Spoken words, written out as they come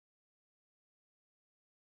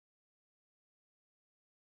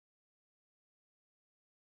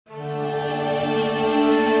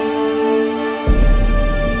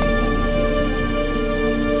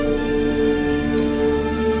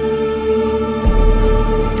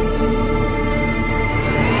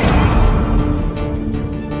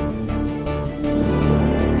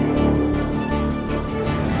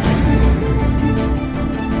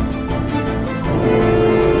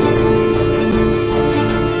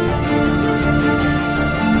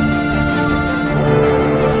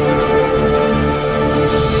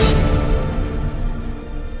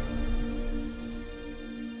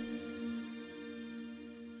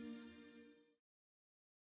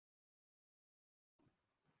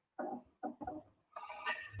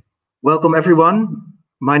Welcome, everyone.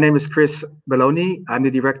 My name is Chris Belloni. I'm the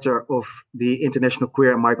director of the International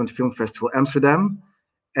Queer and Migrant Film Festival Amsterdam.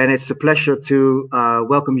 And it's a pleasure to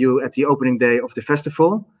welcome you at the opening day of the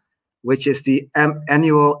festival, which is the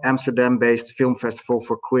annual Amsterdam-based film festival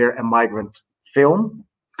for queer and migrant film.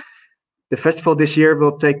 The festival this year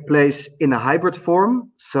will take place in a hybrid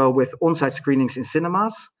form, so with on-site screenings in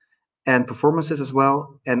cinemas and performances as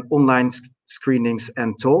well, and online screenings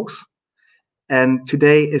and talks. And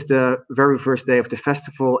today is the very first day of the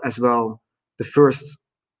festival as well, the first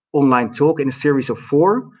online talk in a series of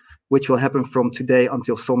 4, which will happen from today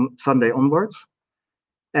until Sunday onwards.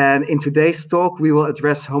 And in today's talk, we will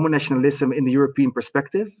address homonationalism in the European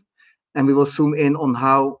perspective, and we will zoom in on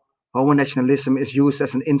how homonationalism is used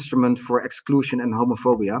as an instrument for exclusion and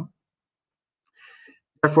homophobia.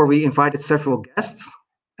 Therefore, we invited several guests,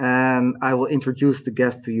 and I will introduce the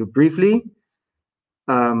guests to you briefly.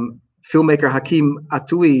 Filmmaker Hakim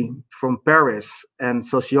Atoui from Paris and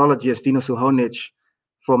sociologist Dino Suhonic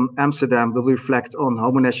from Amsterdam will reflect on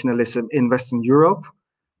homonationalism in Western Europe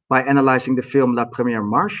by analyzing the film La Première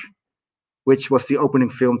Marche, which was the opening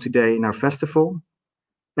film today in our festival.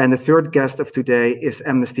 And the third guest of today is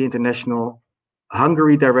Amnesty International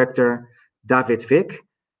Hungary director David Vig,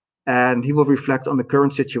 and he will reflect on the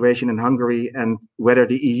current situation in Hungary and whether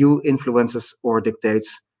the EU influences or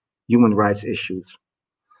dictates human rights issues.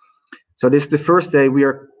 So this is the first day we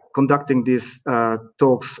are conducting these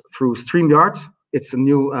talks through StreamYard. It's a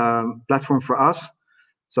new platform for us.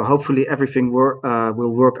 So hopefully everything will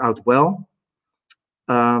work out well.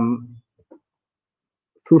 Through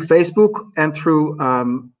Facebook and through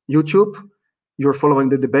YouTube, you're following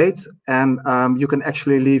the debate, and you can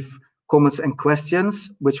actually leave comments and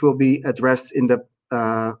questions, which will be addressed in the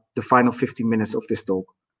final 15 minutes of this talk.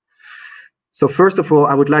 So first of all,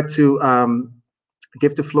 I would like to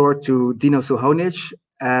give the floor to Dino Suhonic,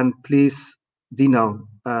 and please, Dino,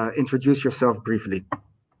 introduce yourself briefly.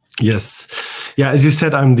 Yes. Yeah, as you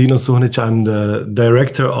said, I'm Dino Suhonic. I'm the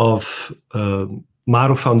director of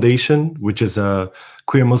Maruf Foundation, which is a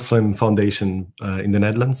queer Muslim foundation in the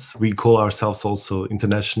Netherlands. We call ourselves also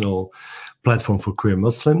International Platform for Queer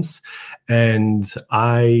Muslims. And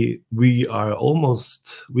we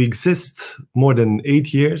exist more than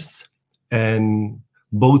 8 years, and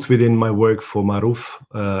both within my work for Maruf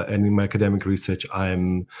and in my academic research,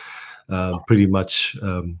 I'm pretty much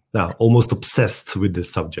almost obsessed with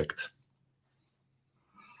this subject.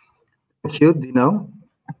 Thank you, Dino.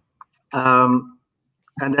 And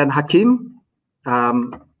then Hakim,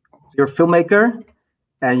 you're a filmmaker,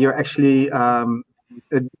 and you're actually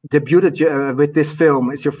debuted with this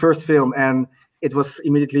film. It's your first film, and it was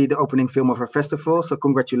immediately the opening film of our festival. So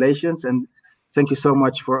congratulations, and thank you so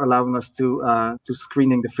much for allowing us to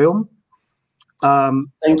screening the film.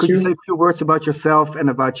 Could you say a few words about yourself and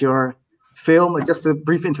about your film? Just a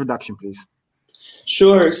brief introduction, please.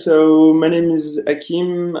 Sure. So my name is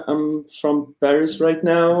Hakim. I'm from Paris right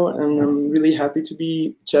now, and I'm really happy to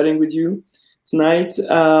be chatting with you tonight.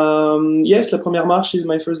 Yes, La Première Marche is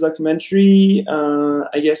my first documentary.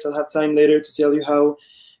 I guess I'll have time later to tell you how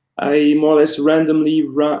I more or less randomly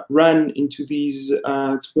ran into these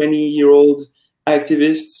 20-year-old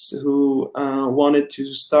activists who wanted to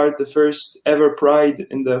start the first ever Pride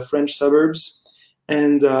in the French suburbs.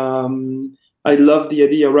 And I loved the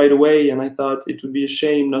idea right away, and I thought it would be a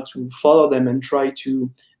shame not to follow them and try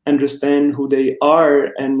to understand who they are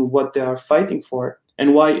and what they are fighting for,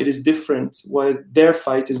 and why it is different, why their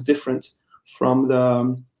fight is different from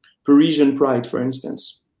the Parisian Pride, for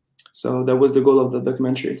instance. So that was the goal of the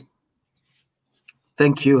documentary.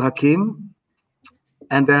 Thank you, Hakim.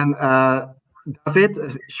 And then David,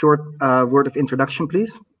 a short word of introduction,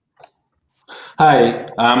 please. Hi,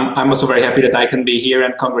 I'm also very happy that I can be here,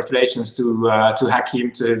 and congratulations to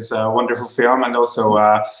Hakim, to his wonderful film, and also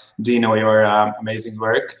Dino, your amazing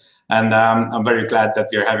work. And I'm very glad that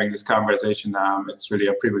we're having this conversation. It's really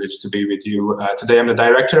a privilege to be with you. Today I'm the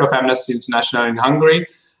director of Amnesty International in Hungary,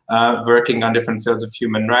 working on different fields of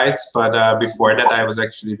human rights. But before that, I was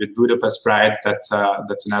actually with Budapest Pride. That's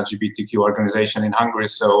an LGBTQ organization in Hungary.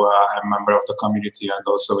 So I'm a member of the community and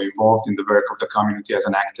also involved in the work of the community as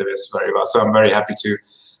an activist very well. So I'm very happy to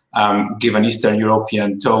give an Eastern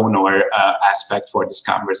European tone or aspect for this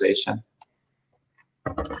conversation.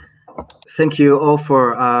 Thank you all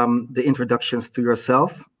for the introductions to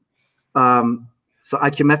yourself. So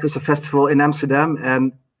IQMF is a festival in Amsterdam,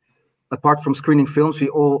 and apart from screening films, we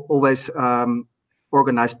always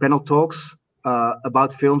organize panel talks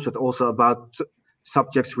about films, but also about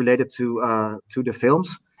subjects related to the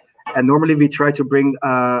films. And normally we try to bring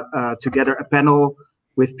together a panel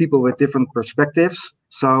with people with different perspectives.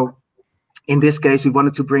 So in this case, we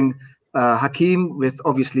wanted to bring Hakim with,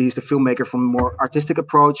 obviously, he's the filmmaker from a more artistic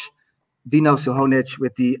approach, Dino Suhonic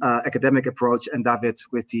with the academic approach, and David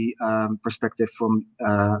with the perspective from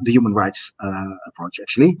the human rights approach,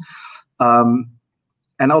 actually.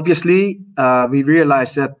 And obviously, we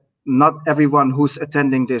realized that not everyone who's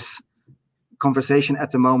attending this conversation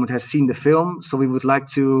at the moment has seen the film. So we would like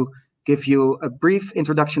to give you a brief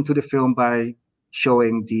introduction to the film by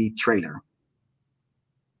showing the trailer.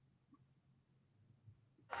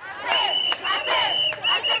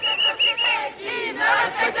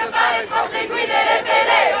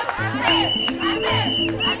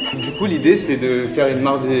 Du coup, l'idée, c'est de faire une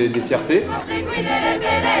marche des fiertés. Le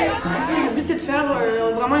but, c'est de faire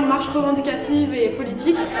vraiment une marche revendicative et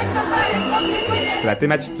politique. La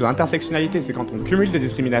thématique de l'intersectionnalité, c'est quand on cumule des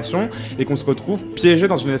discriminations et qu'on se retrouve piégé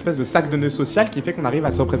dans une espèce de sac de nœuds social qui fait qu'on arrive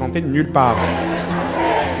à se représenter nulle part.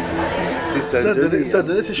 Ça a donné,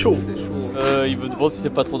 c'est chaud. Il me demande si c'est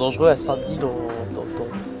pas trop dangereux à Saint-Denis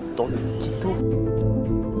dans le Quito.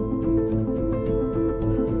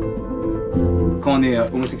 Quand on est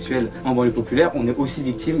homosexuel en banlieue populaire, on est aussi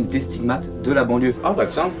victime des stigmates de la banlieue. Ah bah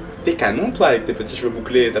tiens, t'es canon toi avec tes petits cheveux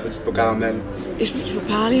bouclés et ta petite peau caramel. Et je pense qu'il faut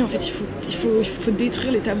parler, en fait, il faut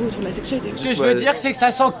détruire les tabous autour de la sexualité. Ce que je veux dire, c'est que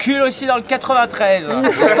ça s'encule aussi dans le 93.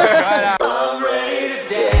 Voilà.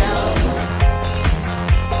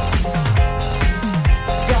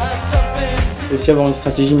 Il faut aussi avoir une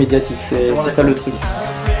stratégie médiatique, c'est ça le truc.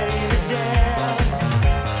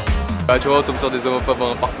 Bah, tu vois, on tombe sur des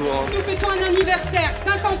homophobes partout. Hein. Nous fêtons un anniversaire,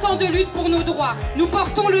 50 ans de lutte pour nos droits. Nous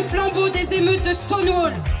portons le flambeau des émeutes de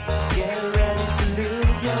Stonewall.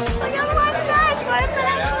 Regarde-moi ça, je vois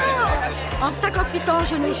le En 58 ans,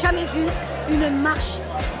 je n'ai jamais vu une marche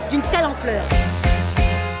d'une telle ampleur.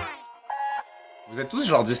 Vous êtes tous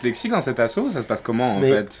genre dyslexiques dans cet asso? Ça se passe comment en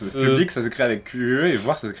fait? Public, ça s'écrit avec QE et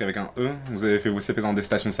voir, ça s'écrit avec un E. Vous avez fait vos CP dans des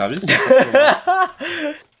stations-service?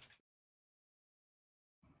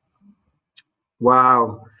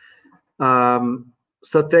 Wow.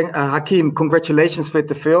 So Hakim, congratulations with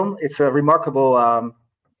the film. It's a remarkable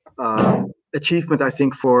achievement, I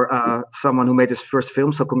think, for someone who made his first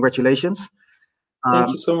film. So congratulations. Thank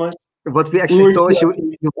you so much. What we actually saw is you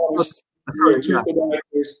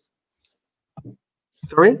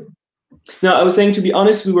Sorry? No, I was saying, to be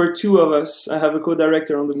honest, we were two of us. I have a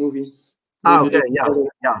co-director on the movie. Okay,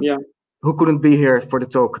 yeah. Who couldn't be here for the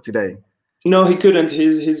talk today? No, he couldn't.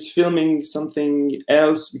 He's filming something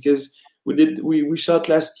else because we shot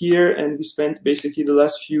last year and we spent basically the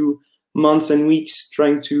last few months and weeks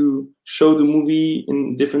trying to show the movie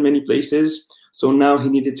in many places. So now he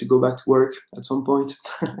needed to go back to work at some point.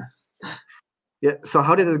 Yeah. So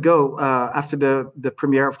how did it go after the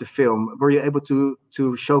premiere of the film? Were you able to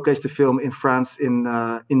showcase the film in France in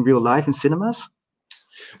real life in cinemas?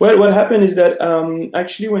 Well, what happened is that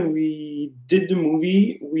actually when we did the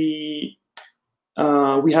movie, we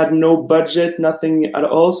had no budget, nothing at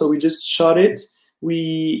all. So we just shot it.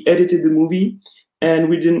 We edited the movie, and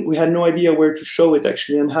we had no idea where to show it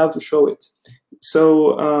actually and how to show it.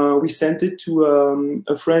 So we sent it to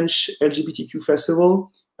a French LGBTQ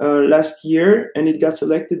festival last year, and it got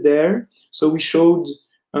selected there. So we showed,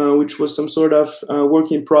 which was some sort of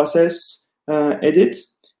work in process edit.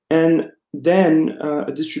 And then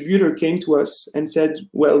a distributor came to us and said,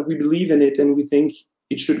 well, we believe in it and we think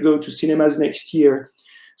it should go to cinemas next year.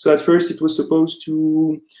 So at first it was supposed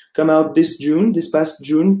to come out this past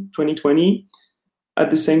June 2020, at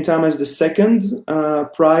the same time as the second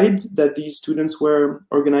Pride that these students were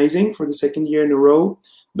organizing for the second year in a row.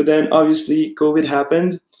 But then obviously COVID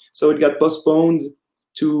happened, so it got postponed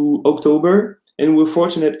to October. And we were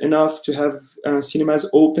fortunate enough to have cinemas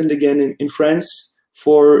opened again in France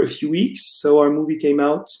for a few weeks. So our movie came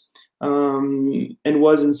out and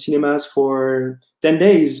was in cinemas for 10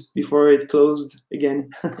 days before it closed again.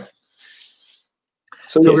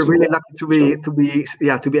 So we're really lucky to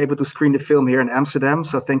be able to screen the film here in Amsterdam.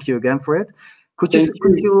 So thank you again for it. Could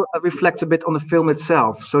you reflect a bit on the film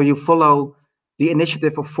itself? So you follow the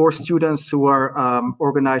initiative of 4 students who are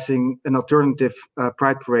organizing an alternative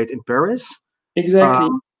Pride parade in Paris. Exactly.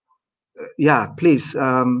 Yeah, please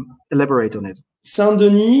elaborate on it.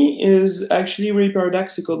 Saint-Denis is actually really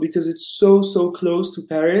paradoxical because it's so close to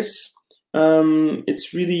Paris.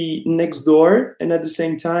 It's really next door, and at the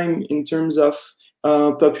same time, in terms of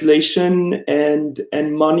population and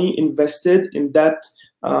money invested in that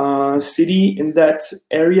city, in that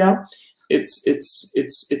area, it's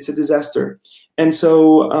a disaster. And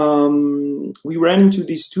so we ran into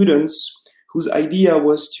these students whose idea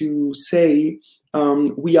was to say,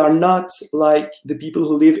 we are not like the people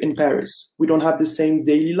who live in Paris. We don't have the same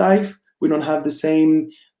daily life. We don't have the same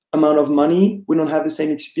amount of money, we don't have the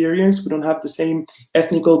same experience, we don't have the same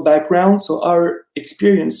ethnical background. So our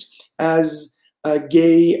experience as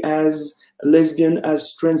gay, as lesbian,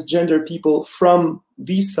 as transgender people from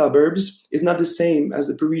these suburbs is not the same as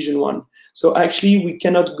the Parisian one. So actually we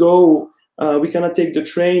cannot go, we cannot take the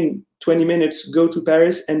train 20 minutes, go to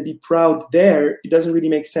Paris and be proud there. It doesn't really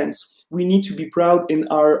make sense. We need to be proud in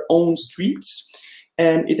our own streets,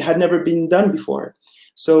 and it had never been done before.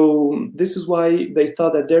 So this is why they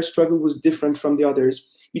thought that their struggle was different from the others,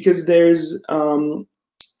 because there's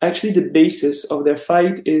actually the basis of their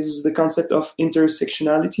fight is the concept of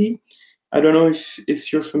intersectionality. I don't know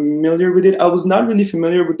if you're familiar with it. I was not really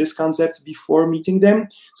familiar with this concept before meeting them.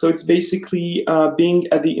 So it's basically being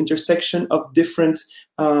at the intersection of different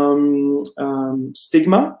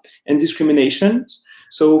stigma and discrimination.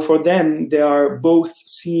 So for them, they are both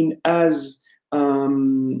seen as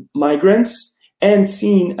migrants and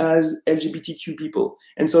seen as LGBTQ people.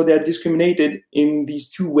 And so they're discriminated in these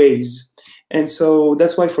two ways. And so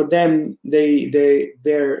that's why for them,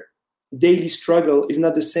 their daily struggle is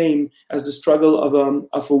not the same as the struggle of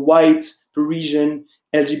a white Parisian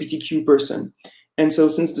LGBTQ person. And so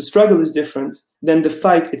since the struggle is different, then the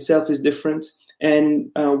fight itself is different,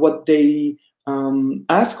 and what they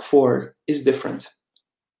ask for is different.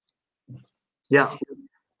 Yeah.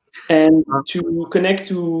 And to connect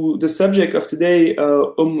to the subject of today,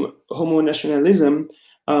 homonationalism,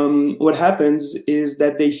 what happens is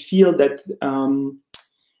that they feel that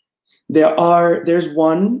there's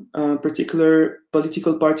one particular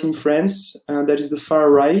political party in France that is the far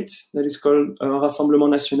right, that is called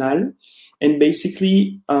Rassemblement National, and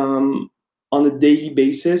basically on a daily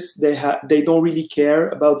basis they don't really care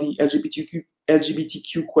about the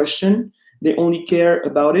LGBTQ question. They only care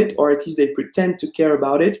about it, or at least they pretend to care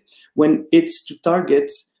about it, when it's to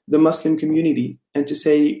target the Muslim community and to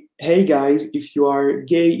say, hey guys, if you are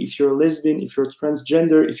gay, if you're a lesbian, if you're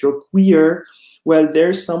transgender, if you're queer, well,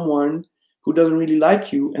 there's someone who doesn't really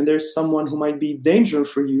like you, and there's someone who might be dangerous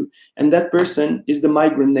for you, and that person is the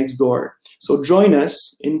migrant next door. So join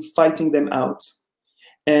us in fighting them out.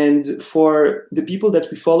 And for the people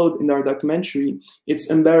that we followed in our documentary, it's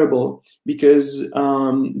unbearable, because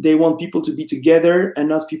they want people to be together and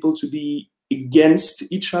not people to be against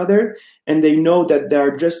each other. And they know that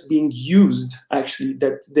they're just being used, actually,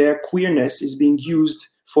 that their queerness is being used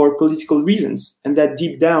for political reasons, and that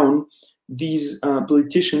deep down, these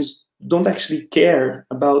politicians don't actually care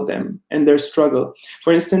about them and their struggle.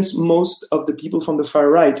 For instance, most of the people from the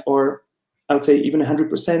far right, or I would say even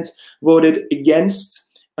 100%, voted against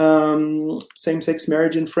same-sex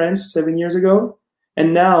marriage in France 7 years ago.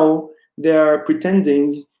 And now they are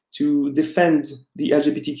pretending to defend the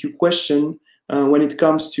LGBTQ question when it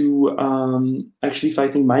comes to actually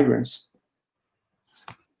fighting migrants.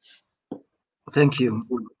 Thank you.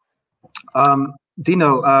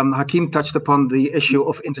 Dino, Hakim touched upon the issue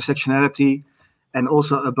of intersectionality and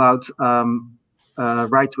also about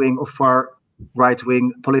right-wing or far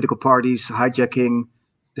right-wing political parties hijacking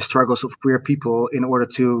the struggles of queer people in order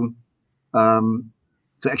to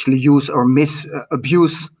actually use or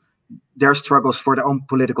abuse their struggles for their own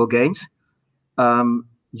political gains.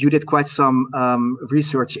 You did quite some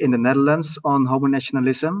research in the Netherlands on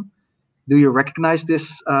homonationalism. Do you recognize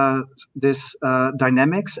this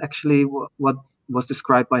dynamics, actually, what was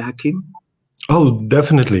described by Hakim? Oh,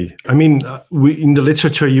 definitely. I mean, in the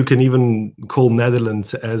literature, you can even call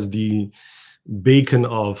Netherlands as the beacon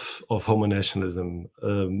of homonationalism.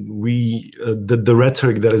 The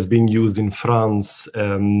rhetoric that is being used in France,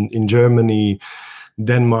 in Germany,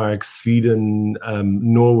 Denmark, Sweden,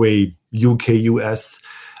 Norway, UK, US,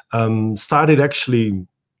 started actually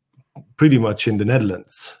pretty much in the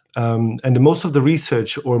Netherlands. And most of the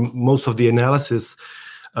research or most of the analysis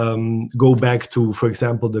go back to, for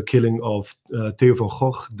example, the killing of Theo van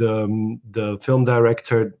Gogh, the film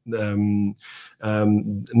director,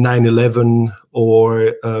 9/11,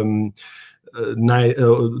 or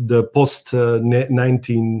the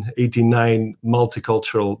post-1989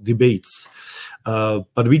 multicultural debates.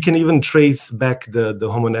 But we can even trace back the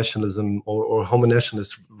homonationalism or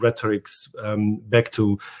homonationalist rhetorics back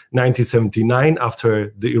to 1979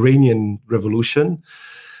 after the Iranian Revolution,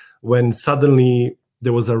 when suddenly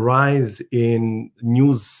there was a rise in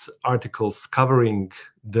news articles covering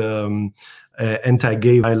the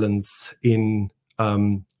anti-gay violence in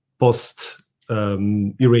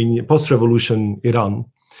post-revolution Iran,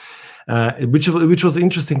 which was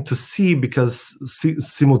interesting to see, because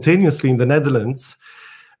simultaneously in the Netherlands,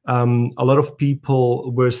 a lot of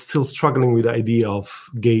people were still struggling with the idea of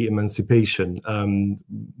gay emancipation.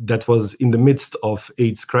 That was in the midst of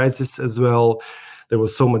AIDS crisis as well. there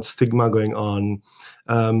was so much stigma going on,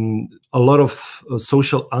 a lot of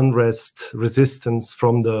social unrest, resistance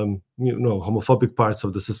from the homophobic parts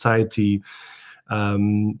of the society,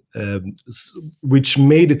 which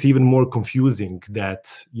made it even more confusing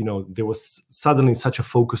that there was suddenly such a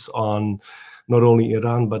focus on not only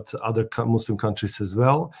Iran but other Muslim countries as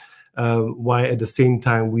well. Why at the same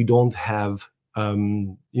time we don't have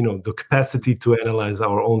the capacity to analyze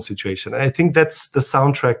our own situation. And I think that's the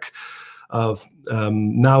soundtrack of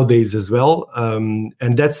nowadays as well,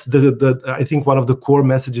 and that's I think one of the core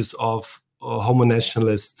messages of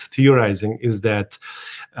homonationalist theorizing is that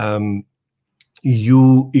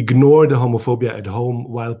you ignore the homophobia at home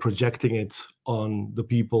while projecting it on the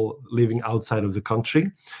people living outside of the country,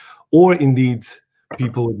 or indeed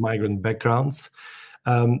people with migrant backgrounds.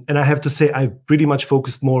 And I have to say, I've pretty much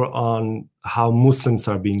focused more on how Muslims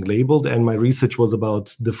are being labeled, and my research was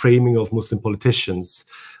about the framing of Muslim politicians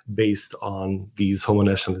based on these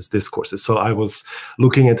homonationalist discourses. So I was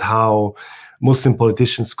looking at how Muslim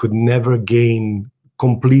politicians could never gain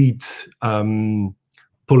complete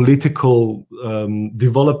political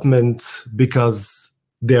development because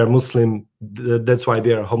they're Muslim. That's why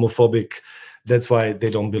they're homophobic. That's why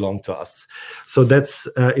they don't belong to us. So that's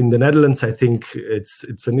in the Netherlands. I think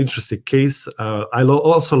it's an interesting case. I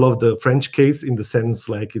also love the French case in the sense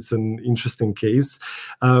like it's an interesting case.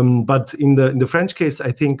 But in the French case,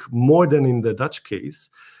 I think more than in the Dutch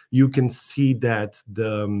case, you can see that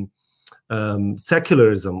the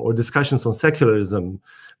secularism or discussions on secularism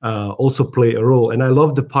also play a role. And I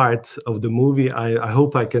love the part of the movie. I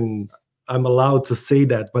hope I'm allowed to say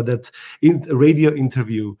that, but that in a radio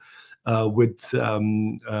interview with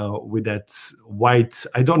that white,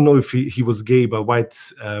 I don't know if he was gay, but white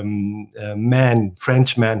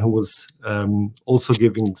French man who was also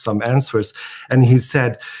giving some answers. And he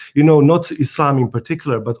said, not Islam in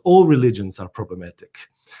particular, but all religions are problematic.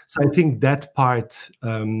 So I think that part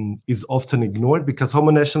is often ignored because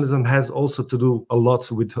homonationalism has also to do a lot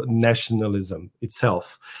with nationalism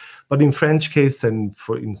itself. But in French case and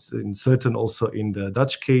in certain also in the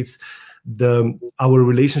Dutch case, our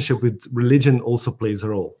relationship with religion also plays a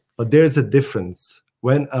role. But there's a difference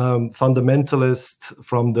when fundamentalists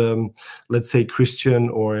from the, let's say, Christian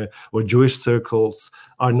or Jewish circles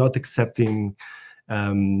are not accepting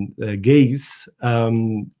gays.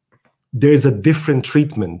 There's a different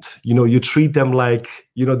treatment. You treat them like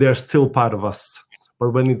they're still part of us.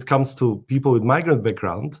 But when it comes to people with migrant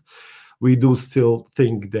background, we do still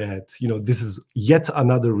think that this is yet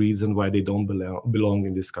another reason why they don't belong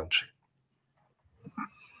in this country.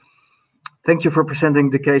 Thank you for presenting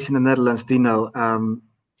the case in the Netherlands, Dino.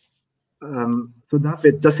 So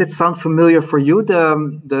David, does it sound familiar for you,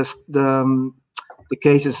 the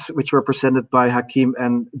cases which were presented by Hakim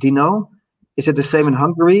and Dino? Is it the same in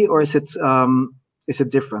Hungary, or is it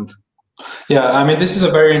different? Yeah, I mean, this is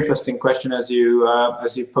a very interesting question as you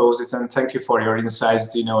pose it, and thank you for your insights,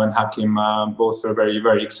 Dino and Hakim. Both were very,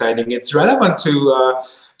 very exciting. It's relevant to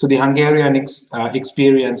the Hungarian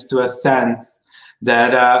experience to a sense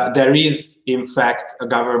that there is, in fact, a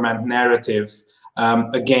government narrative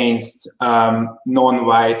against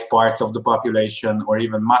non-white parts of the population, or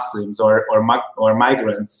even Muslims or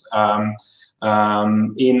migrants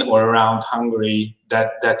in or around Hungary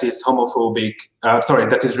that is homophobic.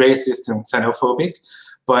 That is racist and xenophobic,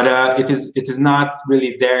 but it is not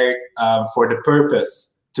really there for the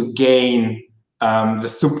purpose to gain the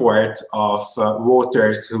support of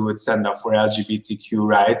voters who would stand up for LGBTQ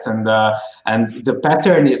rights, and the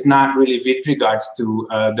pattern is not really with regards to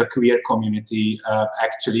the queer community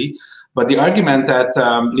actually, but the argument that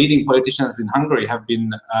leading politicians in Hungary have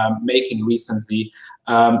been making recently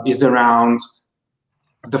is around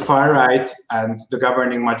the far right and the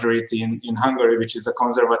governing majority in Hungary, which is a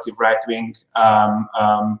conservative right-wing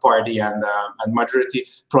party and majority,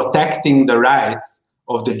 protecting the rights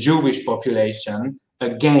of the Jewish population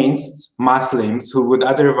against Muslims who would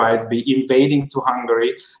otherwise be invading to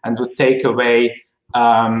Hungary and would take away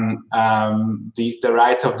the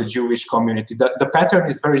rights of the Jewish community. The pattern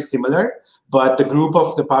is very similar, but the group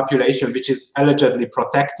of the population which is allegedly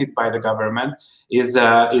protected by the government is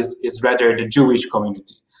rather the Jewish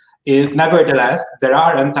community. Nevertheless, there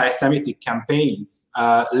are anti-Semitic campaigns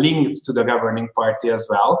linked to the governing party as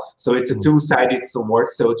well. So it's a two-sided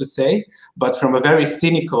sword, so to say. But from a very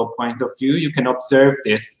cynical point of view, you can observe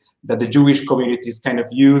this, that the Jewish community is kind of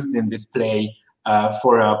used in this play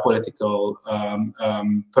for a political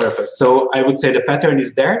purpose. So I would say the pattern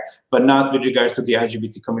is there, but not with regards to the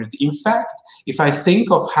LGBT community. In fact, if I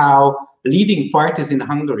think of how leading parties in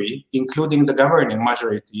Hungary, including the governing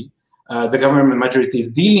majority, the government majority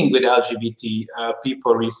is dealing with LGBT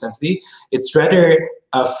people recently, it's rather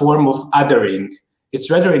a form of othering.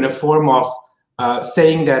 It's rather in a form of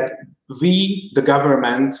saying that we, the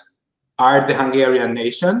government, are the Hungarian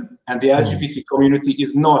nation, and the LGBT community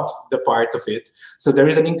is not the part of it. So there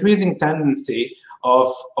is an increasing tendency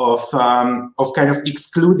of kind of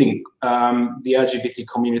excluding the LGBT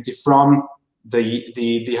community from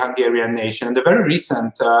the Hungarian nation. And the very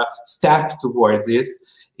recent step towards this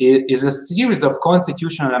is a series of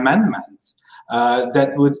constitutional amendments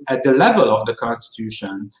that would, at the level of the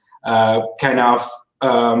constitution, kind of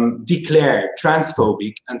declare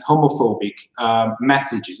transphobic and homophobic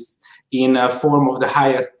messages in a form of the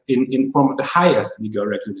highest legal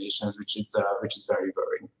regulations, which is very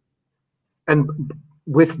worrying. And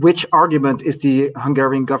with which argument is the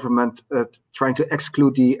Hungarian government trying to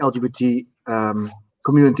exclude the LGBT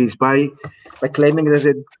communities by claiming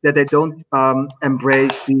that they don't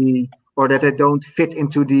embrace or that they don't fit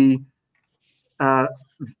into the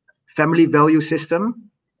family value system?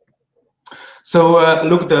 So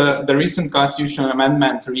look, the recent constitutional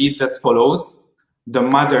amendment reads as follows: the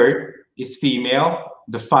mother is female,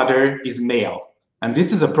 the father is male. And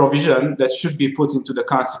this is a provision that should be put into the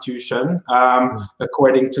constitution,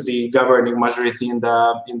 according to the governing majority in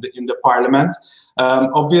the parliament.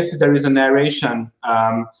 Obviously, there is a narration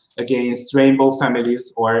against rainbow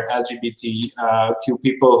families or LGBTQ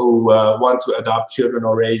people who want to adopt children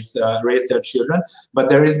or raise their children, but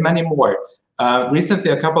there is many more.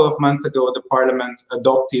 Recently, a couple of months ago, the parliament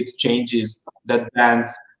adopted changes that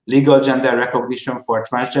bans legal gender recognition for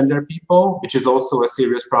transgender people, which is also a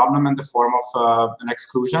serious problem in the form of an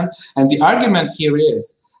exclusion. And the argument here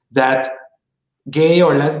is that gay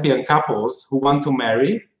or lesbian couples who want to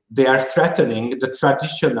marry, they are threatening the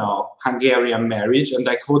traditional Hungarian marriage, and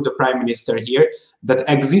I quote the Prime Minister here, that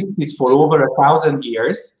existed for over 1,000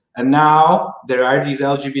 years, and now there are these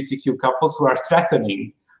LGBTQ couples who are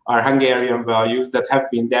threatening our Hungarian values that have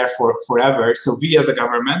been there for forever. So we as a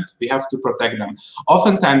government, we have to protect them.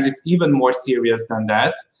 Oftentimes it's even more serious than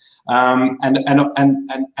that.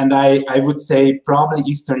 And I would say probably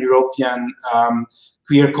Eastern European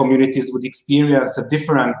queer communities would experience a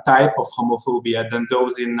different type of homophobia than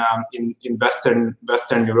those in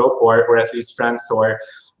Western Europe, or at least France or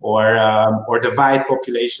the white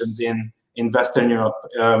populations in Western Europe,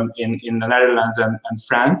 in the Netherlands and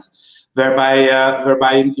France.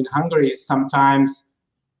 Whereby in Hungary sometimes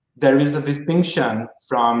there is a distinction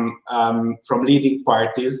from leading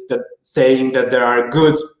parties that saying that there are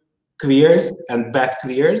good queers and bad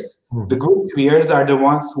queers. The good queers are the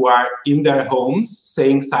ones who are in their homes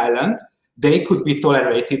staying silent. They could be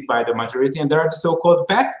tolerated by the majority, and there are the so-called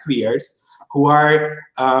bad queers who are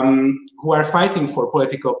fighting for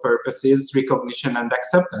political purposes, recognition and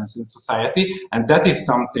acceptance in society, and that is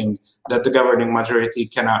something that the governing majority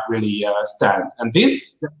cannot really stand. And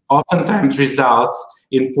this oftentimes results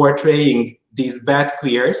in portraying these bad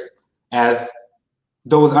queers as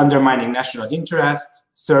those undermining national interests,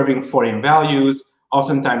 serving foreign values,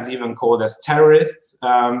 oftentimes even called as terrorists,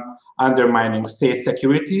 undermining state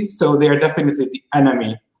security. So they are definitely the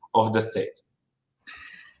enemy of the state.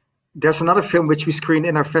 There's another film which we screen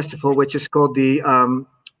in our festival, which is called the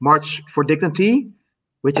March for Dignity,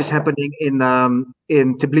 which is happening in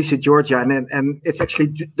Tbilisi, Georgia, and it's actually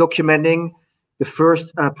documenting the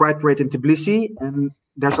first Pride Parade in Tbilisi. And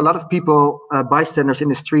there's a lot of people, bystanders in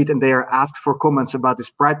the street, and they are asked for comments about this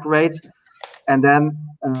Pride Parade. And then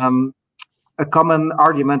a common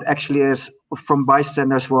argument actually is from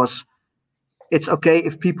bystanders was, it's okay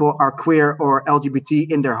if people are queer or LGBT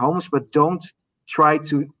in their homes, but don't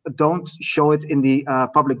show it in the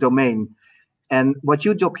public domain. And what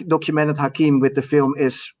you documented, Hakim, with the film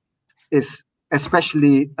is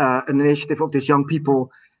especially an initiative of these young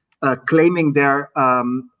people claiming their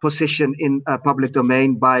position in public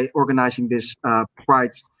domain by organizing this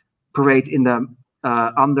Pride Parade in the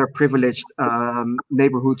underprivileged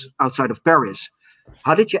neighborhood outside of Paris.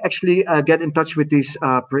 How did you actually get in touch with these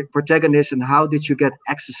protagonists, and how did you get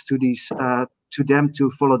access to these to them to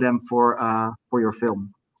follow them for your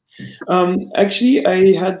film? Actually,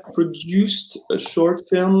 I had produced a short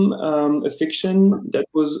film, a fiction that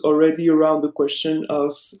was already around the question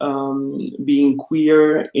of being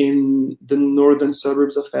queer in the northern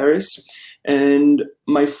suburbs of Paris. And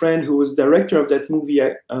my friend who was director of that movie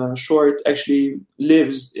short actually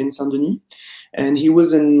lives in Saint-Denis. And he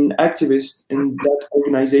was an activist in that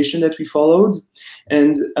organization that we followed.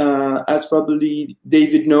 And as probably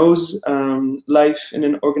David knows, life in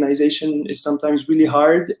an organization is sometimes really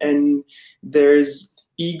hard, and there's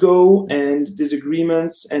ego and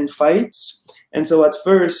disagreements and fights. And so at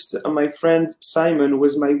first, my friend Simon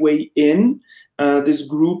was my way in this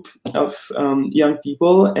group of young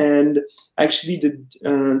people. And actually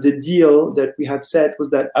the deal that we had set was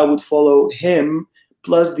that I would follow him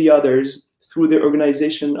plus the others through the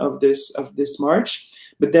organization of this march.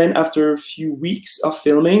 But then after a few weeks of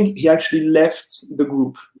filming, he actually left the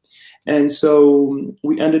group. And so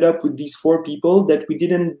we ended up with these 4 people that we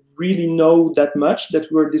didn't really know that much, that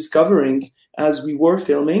we were discovering as we were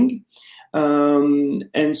filming.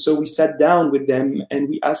 And so we sat down with them and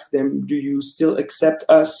we asked them, do you still accept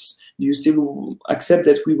us? Do you still accept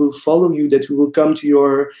that we will follow you, that we will come to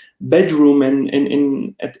your bedroom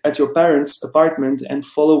and at your parents' apartment and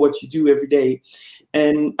follow what you do every day?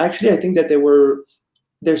 And actually, I think that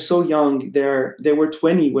they're so young. They were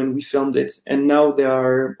 20 when we filmed it, and now they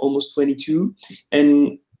are almost 22.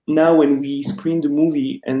 And now when we screen the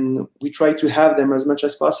movie and we try to have them as much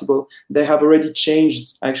as possible, they have already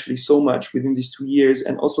changed actually so much within these 2 years.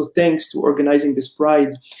 And also thanks to organizing this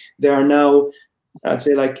Pride, they are now, I'd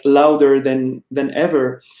say, like louder than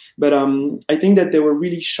ever. But I think that they were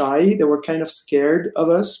really shy. They were kind of scared of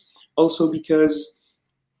us, also because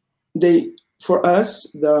for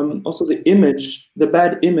us, also the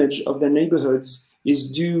bad image of their neighborhoods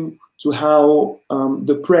is due to how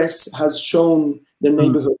the press has shown the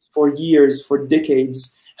neighborhoods for years, for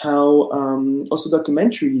decades, how also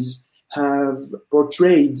documentaries have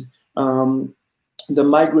portrayed the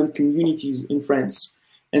migrant communities in France.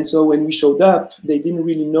 And so when we showed up, they didn't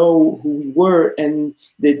really know who we were, and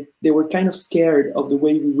they were kind of scared of the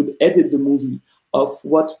way we would edit the movie, of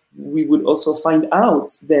what we would also find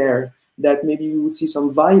out there, that maybe we would see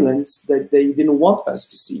some violence that they didn't want us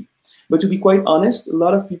to see. But to be quite honest, a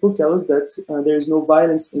lot of people tell us that there is no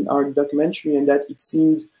violence in our documentary, and that it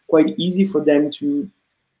seemed quite easy for them to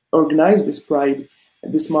organize this Pride,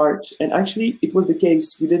 this march. And actually, it was the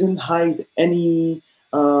case. We didn't hide any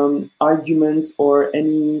argument or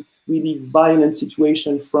any really violent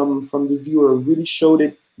situation from the viewer. We really showed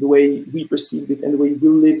it the way we perceived it and the way we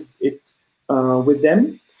lived it with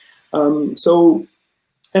them.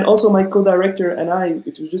 And also my co-director and I,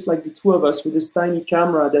 it was just like the 2 of us with this tiny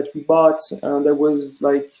camera that we bought that was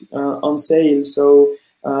like on sale. So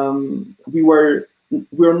we were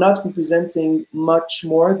not representing much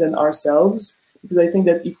more than ourselves, because I think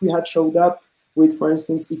that if we had showed up with, for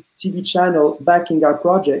instance, a TV channel backing our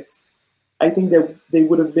project, I think that they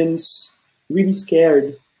would have been really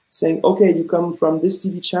scared, saying, okay, you come from this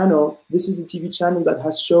TV channel, this is the TV channel that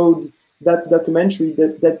has showed that documentary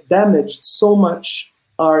that damaged so much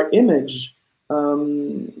our image.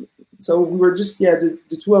 So we were just, the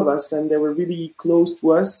 2 of us, and they were really close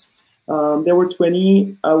to us. They were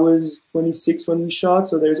 20, I was 26 when we shot,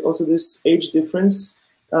 so there's also this age difference.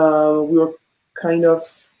 We were kind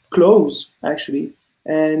of close, actually,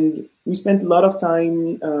 and we spent a lot of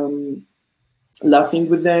time laughing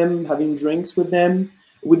with them, having drinks with them.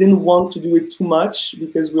 We didn't want to do it too much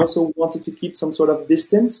because we also wanted to keep some sort of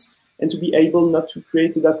distance and to be able not to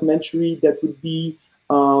create a documentary that would be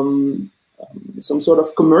some sort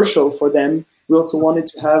of commercial for them. We also wanted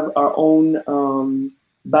to have our own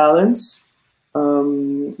balance.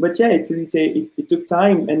 But yeah, it took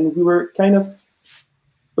time, and we were kind of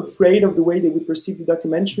afraid of the way they would perceive the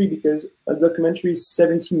documentary, because a documentary is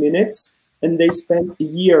 70 minutes and they spent a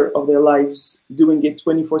year of their lives doing it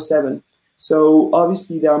 24/7. So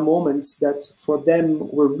obviously there are moments that for them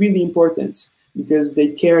were really important because they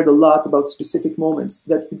cared a lot about specific moments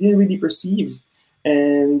that we didn't really perceive.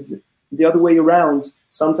 And the other way around,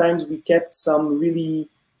 sometimes we kept some really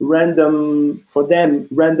random, for them,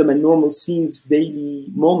 random and normal scenes, daily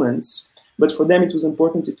moments. But for them, it was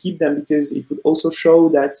important to keep them because it would also show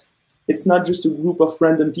that it's not just a group of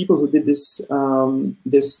random people who did this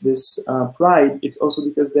Pride. It's also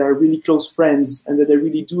because they are really close friends and that they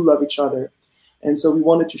really do love each other. And so we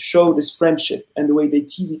wanted to show this friendship and the way they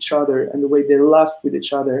tease each other and the way they laugh with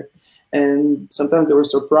each other. And sometimes they were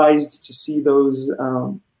surprised to see those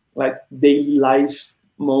like daily life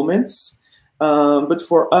moments. But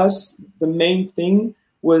for us, the main thing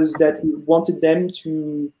was that we wanted them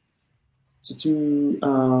to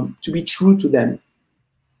be true to them.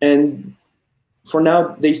 And for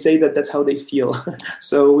now, they say that that's how they feel.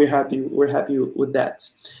 So we're happy with that.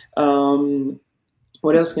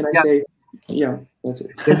 What else can I say? Yeah, that's it.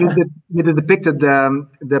 You depicted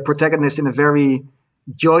the protagonist in a very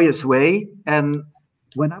joyous way. And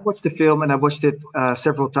when I watched the film, and I watched it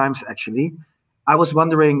several times actually, I was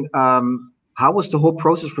wondering how was the whole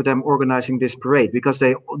process for them organizing this parade? Because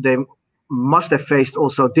they must have faced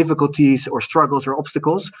also difficulties or struggles or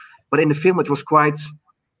obstacles. But in the film, it was quite,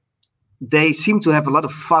 they seem to have a lot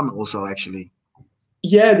of fun also, actually.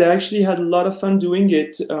 Yeah, they actually had a lot of fun doing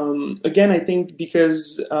it. Again, I think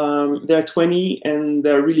because they're 20 and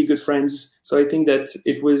they're really good friends. So I think that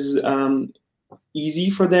it was easy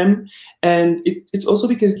for them. And it's also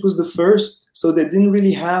because it was the first. So they didn't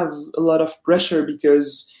really have a lot of pressure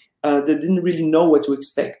because they didn't really know what to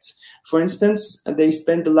expect. For instance, they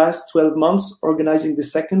spent the last 12 months organizing the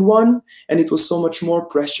second one, and it was so much more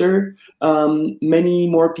pressure. Many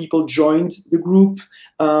more people joined the group.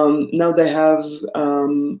 Now they have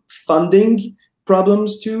funding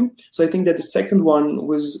problems too. So I think that the second one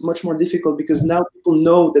was much more difficult because now people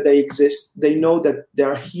know that they exist. They know that they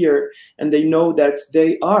are here, and they know that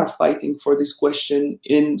they are fighting for this question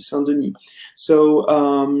in Saint-Denis. So,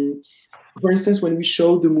 for instance, when we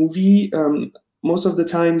showed the movie, most of the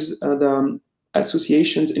times the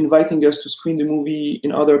associations inviting us to screen the movie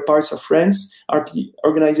in other parts of France are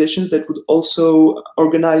organizations that would also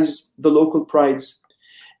organize the local prides.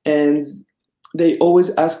 And they always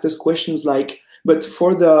asked us questions like, but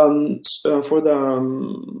for the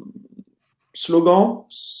slogan,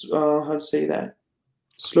 how to say that?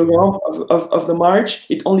 Slogan of the march,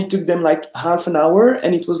 it only took them like half an hour,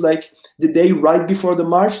 and it was like the day right before the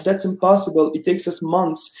march. That's impossible. It takes us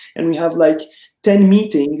months, and we have like 10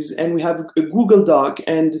 meetings, and we have a Google Doc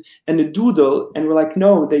and a doodle, and we're like,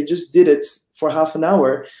 no, they just did it for half an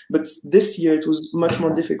hour. But this year it was much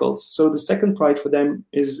more difficult. So the second pride for them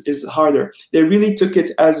is harder. They really took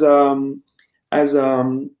it as a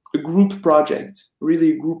group project,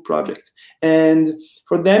 really a group project. And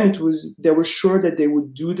for them, it was, they were sure that they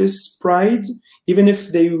would do this pride, even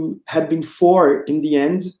if they had been 4 in the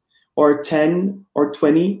end, or 10 or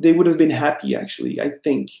 20, they would have been happy, actually, I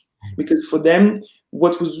think. Because for them,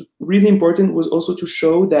 what was really important was also to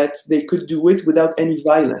show that they could do it without any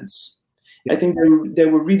violence. I think they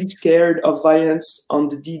were really scared of violence on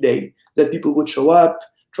the D-Day, that people would show up,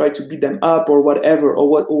 try to beat them up or whatever,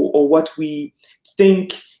 or what we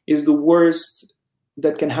think is the worst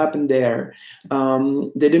that can happen there.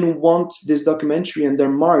 They didn't want this documentary and their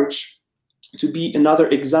march to be another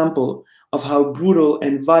example of how brutal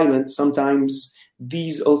and violent sometimes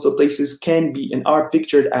these also places can be and are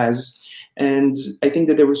pictured as. And I think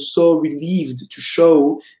that they were so relieved to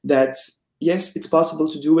show that, yes, it's possible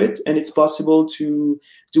to do it, and it's possible to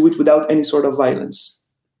do it without any sort of violence.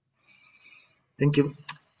 Thank you.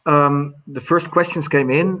 The first questions came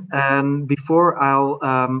in, and before I'll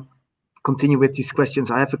continue with these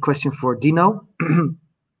questions, I have a question for Dino.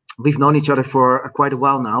 We've known each other for quite a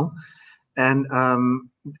while now, and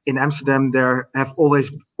in Amsterdam there have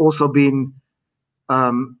always also been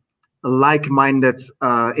like-minded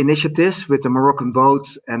initiatives with the Moroccan boat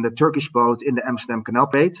and the Turkish boat in the Amsterdam Canal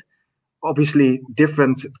Plate. Obviously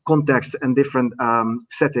different context and different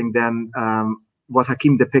setting than what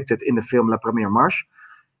Hakim depicted in the film La Première Marche.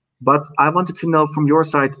 But I wanted to know from your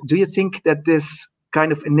side, do you think that this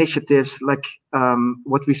kind of initiatives like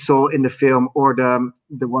what we saw in the film, or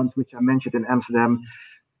the ones which I mentioned in Amsterdam,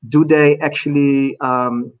 do they actually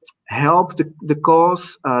help the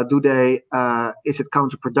cause? Is it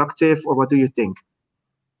counterproductive, or what do you think?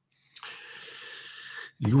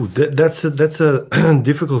 That's a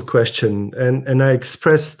difficult question, and I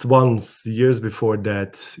expressed once years before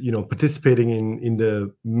that, you know, participating in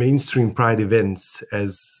the mainstream Pride events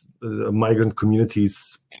as migrant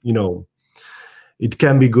communities, you know, it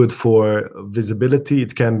can be good for visibility.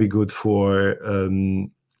 It can be good for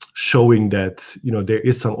showing that, you know, there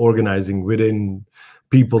is some organizing within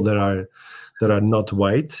people that are not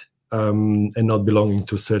white and not belonging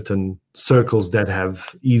to certain circles that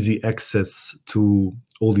have easy access to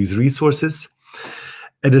all these resources.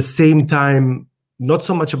 At the same time, not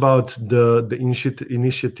so much about the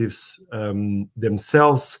initiatives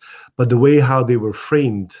themselves, but the way how they were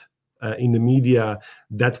framed in the media,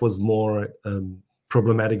 that was more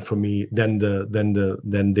problematic for me than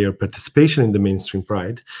their participation in the mainstream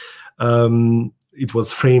Pride. It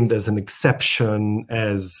was framed as an exception,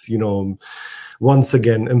 as, you know, once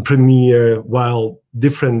again, a premiere, while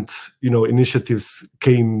different, you know, initiatives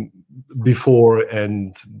came before,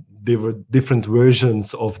 and there were different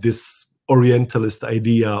versions of this Orientalist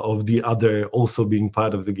idea of the other also being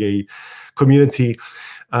part of the gay community.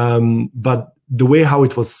 But the way how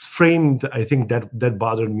it was framed, I think that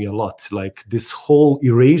bothered me a lot. Like, this whole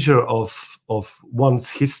erasure of one's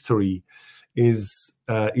history is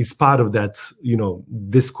part of that, you know,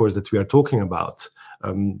 discourse that we are talking about.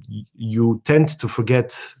 You tend to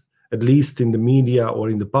forget, at least in the media or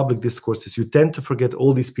in the public discourses, you tend to forget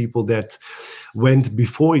all these people that went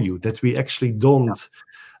before you, that we actually don't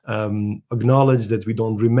acknowledge, that we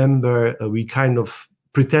don't remember. We kind of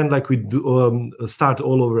pretend like we do, start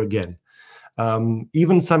all over again.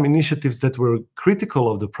 even some initiatives that were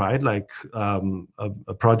critical of the Pride, like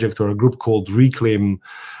a project or a group called Reclaim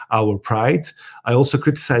Our Pride. I also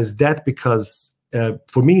criticize that because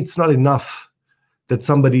for me, it's not enough that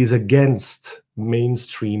somebody is against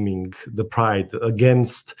mainstreaming the Pride,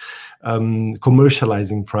 against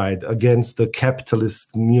commercializing Pride, against the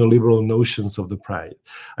capitalist neoliberal notions of the Pride.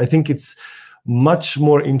 I think it's much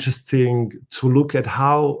more interesting to look at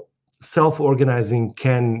how self-organizing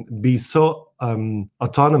can be so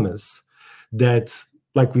autonomous that,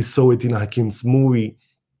 like we saw it in Hakim's movie,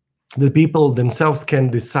 the people themselves can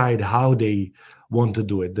decide how they want to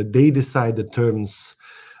do it, that they decide the terms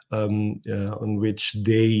on which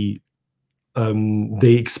they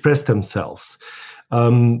express themselves.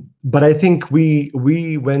 But I think we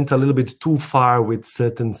went a little bit too far with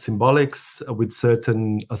certain symbolics, with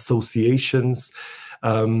certain associations,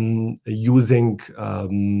 using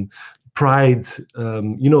Pride,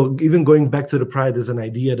 even going back to the Pride as an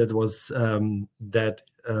idea that was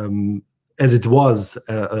as it was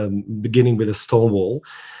beginning with a Stonewall.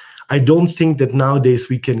 I don't think that nowadays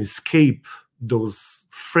we can escape those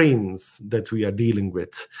frames that we are dealing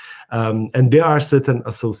with, and there are certain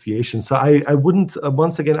associations. So I wouldn't,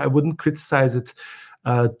 once again, I wouldn't criticize it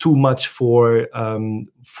too much for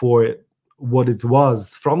what it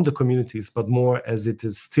was from the communities, but more as it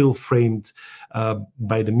is still framed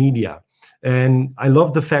by the media. And I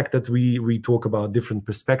love the fact that we talk about different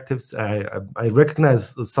perspectives. I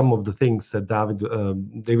recognize some of the things that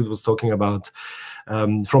David was talking about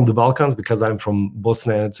from the Balkans, because I'm from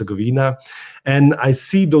Bosnia and Herzegovina, and I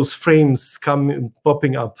see those frames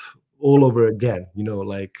popping up all over again.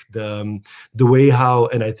 Like the way how,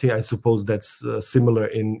 and I suppose that's similar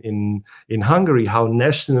in Hungary, how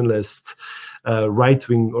nationalist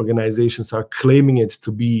right-wing organizations are claiming it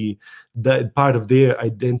to be part of their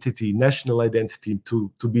identity, national identity,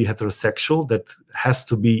 to be heterosexual, that has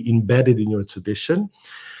to be embedded in your tradition.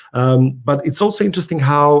 But it's also interesting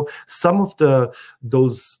how some of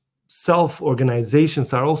those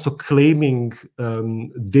self-organizations are also claiming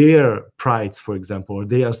their prides, for example, or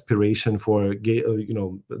their aspiration for gay,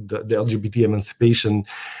 the LGBT emancipation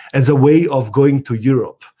as a way of going to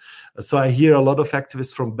Europe. So I hear a lot of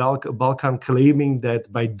activists from Balkan claiming that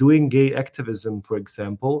by doing gay activism, for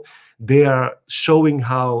example, they are showing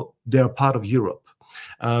how they are part of Europe.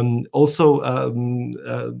 Also,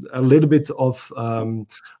 a little bit of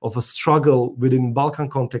a struggle within Balkan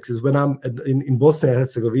context is when I'm in Bosnia and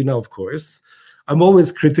Herzegovina, of course, I'm always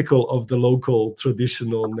critical of the local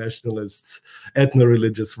traditional nationalist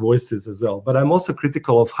ethno-religious voices as well. But I'm also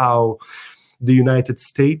critical of how the United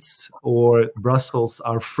States or Brussels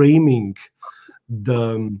are framing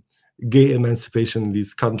the gay emancipation in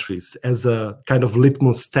these countries as a kind of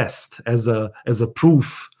litmus test, as a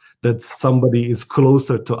proof that somebody is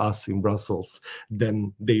closer to us in Brussels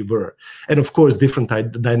than they were. And of course, different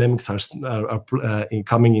dynamics are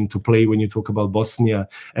coming into play when you talk about Bosnia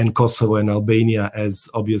and Kosovo and Albania as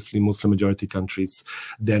obviously Muslim majority countries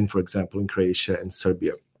than, for example, in Croatia and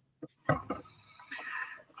Serbia.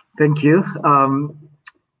 Thank you.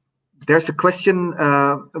 There's a question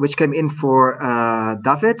which came in for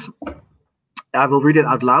David. I will read it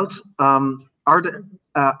out loud.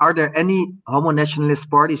 Are there any homo-nationalist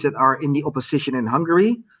parties that are in the opposition in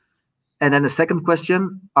Hungary? And then the second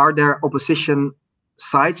question, are there opposition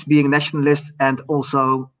sides being nationalist and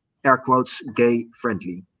also, air quotes, gay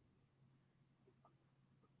friendly?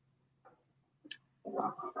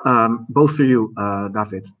 Both of you,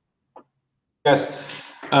 David. Yes.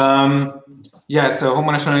 So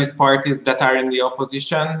homo-nationalist parties that are in the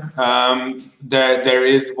opposition, there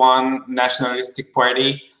is one nationalistic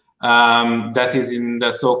party that is in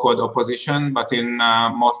the so-called opposition, but in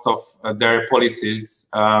most of their policies,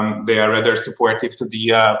 they are rather supportive to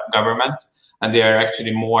the government, and they are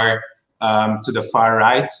actually more to the far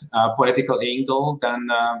right political angle than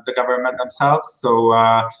the government themselves. So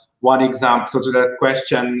one example, so to that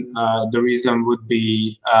question, the reason would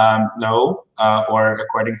be no, or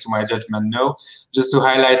according to my judgment, no. Just to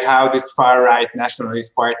highlight how this far right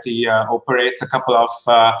nationalist party operates, a couple of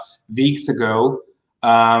weeks ago,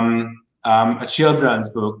 a children's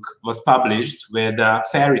book was published with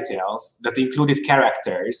fairy tales that included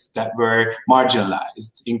characters that were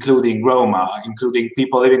marginalized, including Roma, including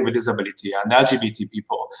people living with disability and LGBT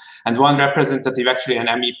people. And one representative, actually an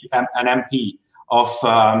MP of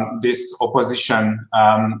this opposition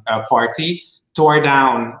party, tore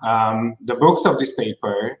down the books of this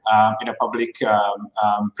paper in a public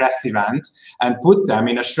press event and put them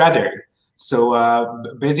in a shredder. So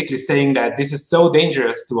basically saying that this is so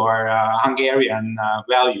dangerous to our Hungarian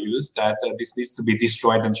values that this needs to be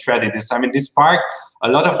destroyed and shredded. This sparked a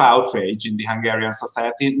lot of outrage in the Hungarian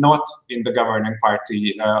society, not in the governing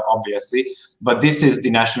party, obviously, but this is the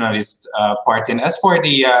nationalist party. And as for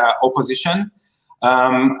the opposition,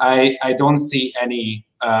 I don't see any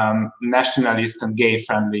nationalist and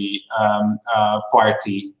gay-friendly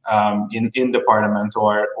party in the parliament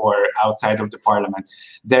or outside of the parliament.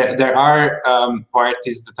 There are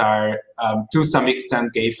parties that are to some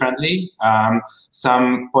extent gay-friendly.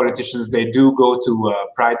 Some politicians, they do go to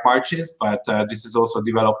pride marches, but this is also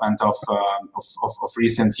development of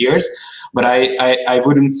recent years. But I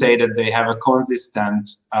wouldn't say that they have a consistent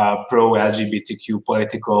pro-LGBTQ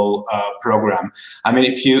political program.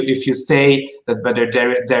 If you say that whether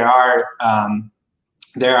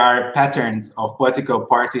there are patterns of political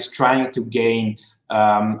parties trying to gain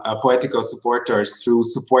political supporters through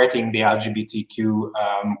supporting the LGBTQ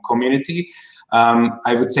community,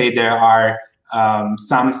 I would say there are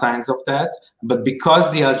some signs of that. But because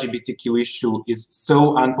the LGBTQ issue is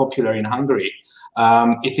so unpopular in Hungary,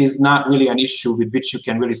 it is not really an issue with which you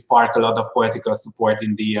can really spark a lot of political support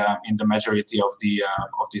in the majority of the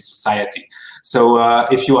society. So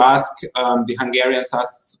if you ask the Hungarian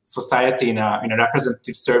society in a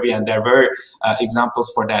representative survey, and there were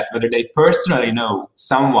examples for that, whether they personally know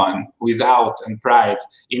someone who is out and pride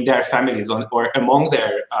in their families or among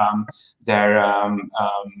their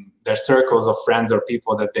circles of friends or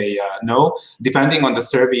people that they know, depending on the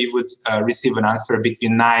survey, you would receive an answer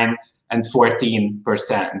between 9% and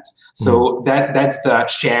 14%. So that's the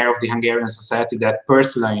share of the Hungarian society that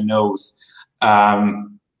personally knows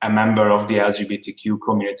a member of the LGBTQ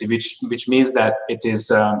community, which means that it is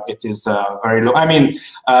very low.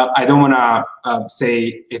 I don't want to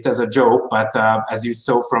say it as a joke, but as you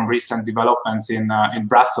saw from recent developments in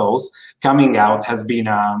Brussels, coming out has been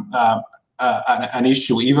an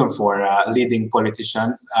issue even for leading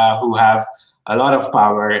politicians who have a lot of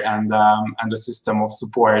power and a system of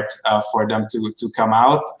support for them to come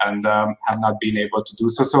out and have not been able to do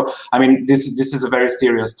so. So this is a very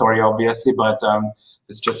serious story, obviously, but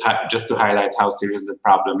it's just to highlight how serious the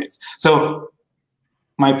problem is. So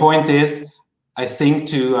my point is, I think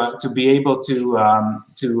to be able to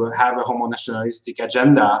have a homonationalistic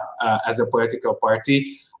agenda as a political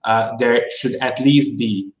party, there should at least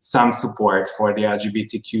be some support for the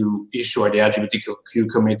LGBTQ issue or the LGBTQ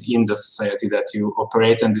community in the society that you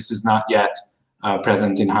operate, and this is not yet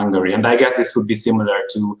present in Hungary. And I guess this would be similar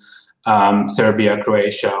to Serbia,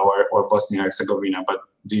 Croatia, or Bosnia-Herzegovina, but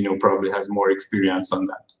Dino probably has more experience on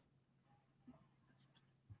that.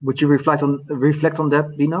 Would you reflect on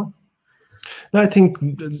that, Dino? No, I think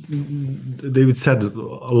David said a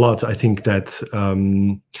lot. I think that,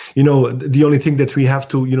 the only thing that we have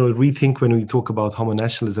to, rethink when we talk about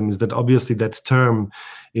homonationalism is that obviously that term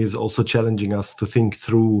is also challenging us to think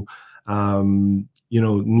through,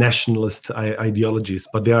 nationalist ideologies,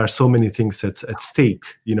 but there are so many things at stake.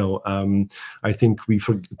 I think we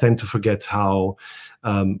tend to forget how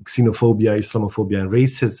xenophobia, Islamophobia, and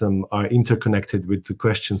racism are interconnected with the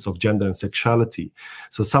questions of gender and sexuality.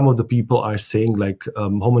 So some of the people are saying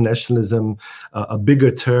homonationalism, a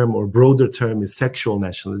bigger term or broader term is sexual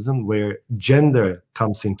nationalism, where gender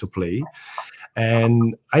comes into play.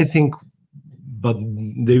 And I think, but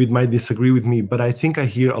David might disagree with me, but I think I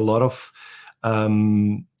hear a lot of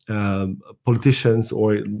politicians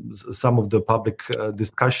or some of the public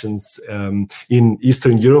discussions in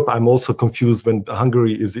Eastern Europe. I'm also confused when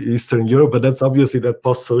Hungary is Eastern Europe, but that's obviously that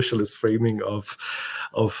post-socialist framing of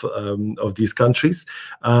these countries.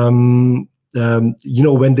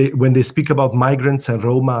 When they speak about migrants and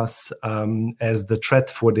Romas as the threat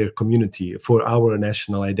for their community, for our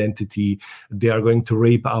national identity, they are going to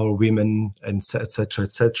rape our women, and etc.,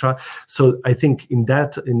 etc. So I think on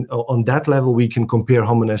that level, we can compare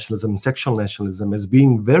homonationalism and sexual nationalism as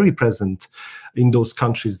being very present in those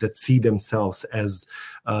countries that see themselves as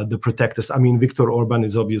the protectors. Viktor Orban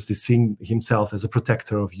is obviously seeing himself as a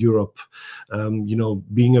protector of Europe,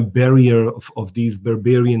 being a barrier of these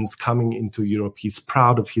barbarians coming into Europe. He's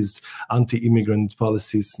proud of his anti-immigrant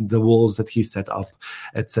policies, the walls that he set up,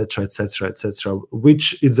 etc., etc., etc.,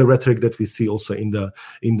 which is a rhetoric that we see also in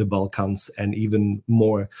the Balkans and even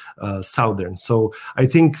more southern. So I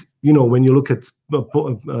think, when you look at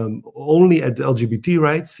only at the LGBT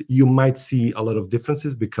rights, you might see a lot of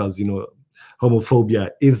differences because,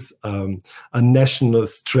 homophobia is a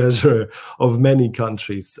nationalist treasure of many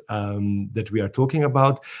countries that we are talking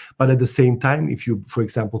about. But at the same time, if you, for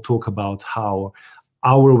example, talk about how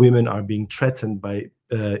our women are being threatened by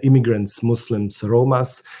immigrants, Muslims,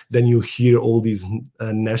 Romas, then you hear all these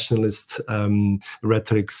nationalist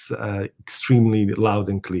rhetorics extremely loud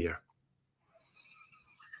and clear.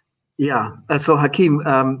 Yeah, so Hakim,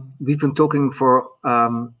 we've been talking for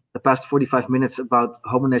the past 45 minutes about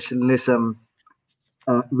homonationalism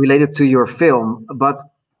related to your film, but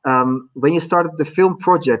when you started the film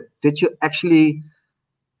project, did you actually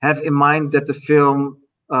have in mind that the film,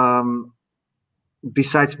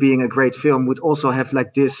 besides being a great film, would also have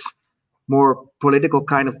like this more political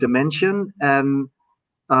kind of dimension? And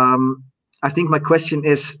I think my question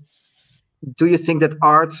is, do you think that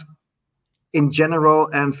art in general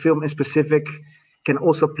and film in specific can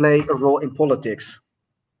also play a role in politics?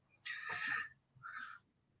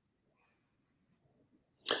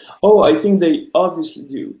 Oh, I think they obviously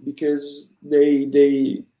do, because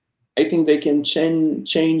I think they can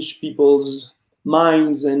change people's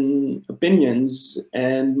minds and opinions,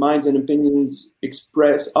 and minds and opinions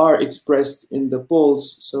are expressed in the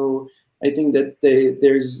polls. So I think that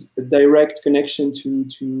there's a direct connection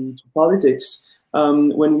to politics.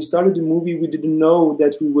 When we started the movie, we didn't know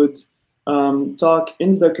that we would talk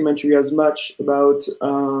in the documentary as much about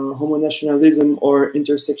homonationalism or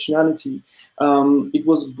intersectionality. It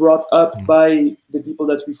was brought up by the people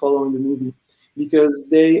that we follow in the movie, because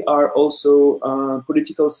they are also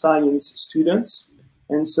political science students,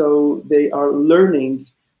 and so they are learning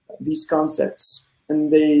these concepts,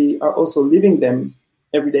 and they are also living them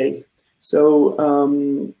every day. So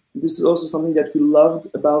this is also something that we loved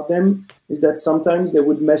about them, is that sometimes they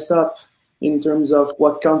would mess up in terms of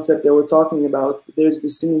what concept they were talking about. There's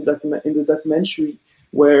this scene in the documentary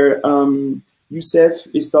where Youssef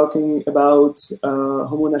is talking about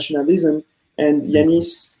homonationalism, and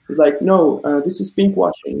Yanis is like, no, this is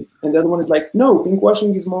pinkwashing. And the other one is like, no,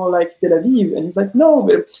 pinkwashing is more like Tel Aviv. And he's like, no.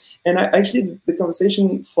 And actually, the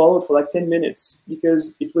conversation followed for like 10 minutes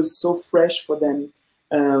because it was so fresh for them.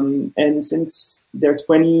 And since they're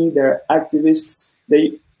 20, they're activists,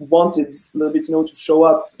 they wanted a little bit, to show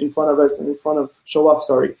up in front of us and in front of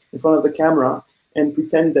the camera and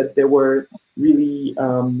pretend that they were really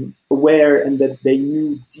aware and that they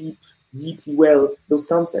knew deeply well those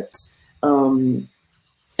concepts. And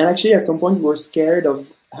actually, at some point, we were scared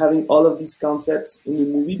of having all of these concepts in the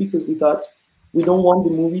movie because we thought we don't want the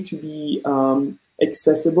movie to be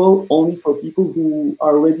accessible only for people who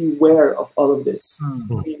are already aware of all of this.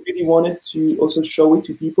 Mm-hmm. We really wanted to also show it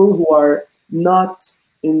to people who are not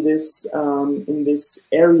in this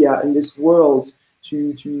area, in this world.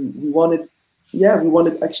 We wanted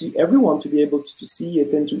actually everyone to be able to see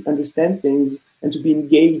it and to understand things and to be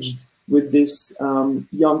engaged with this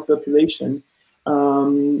young population.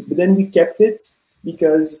 But then we kept it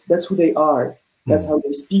because that's who they are. That's how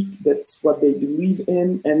they speak. That's what they believe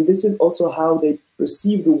in. And this is also how they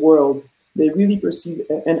perceive the world. They really perceive,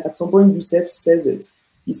 and at some point Youssef says it.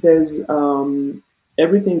 He says,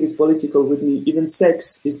 everything is political with me. Even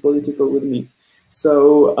sex is political with me.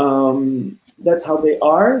 So that's how they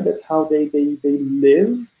are. That's how they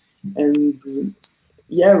live. And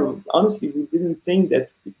yeah, honestly, we didn't think that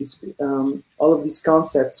all of these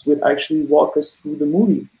concepts would actually walk us through the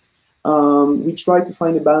movie. We tried to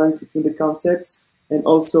find a balance between the concepts and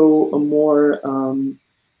also a more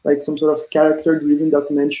like some sort of character-driven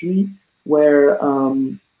documentary where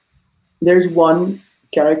there's one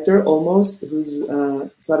character almost who's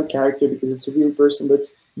it's not a character because it's a real person, but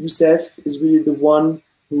Youssef is really the one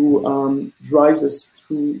who drives us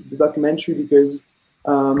through the documentary because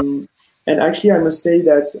and actually I must say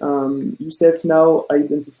that Youssef now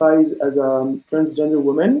identifies as a transgender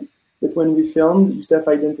woman. But when we filmed, Youssef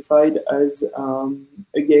identified as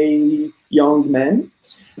a gay young man.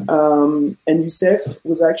 And Youssef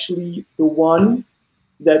was actually the one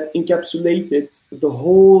that encapsulated the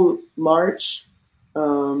whole march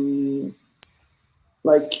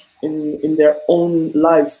like in their own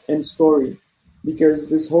life and story. Because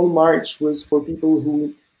this whole march was for people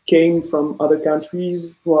who came from other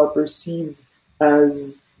countries, who are perceived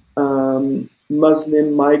as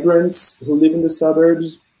Muslim migrants, who live in the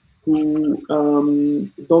suburbs, who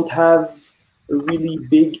don't have a really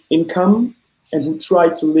big income and who try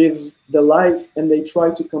to live the life, and they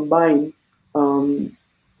try to combine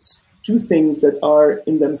two things that are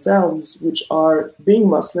in themselves, which are being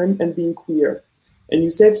Muslim and being queer. And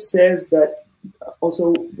Youssef says that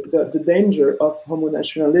also the danger of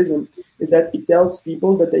homonationalism is that it tells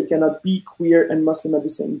people that they cannot be queer and Muslim at the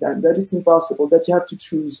same time, that it's impossible, that you have to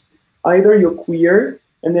choose. Either you're queer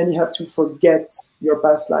and then you have to forget your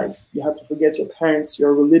past life. You have to forget your parents,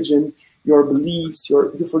 your religion, your beliefs,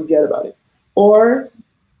 you forget about it. Or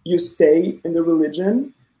you stay in the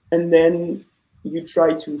religion and then you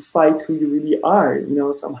try to fight who you really are, you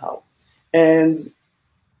know, somehow. And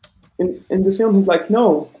in the film, he's like,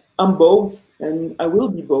 no, I'm both, and I will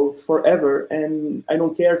be both forever, and I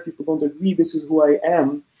don't care if people don't agree, this is who I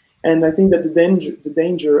am. And I think that the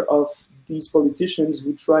danger of these politicians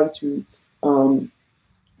who try to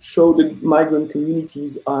show the migrant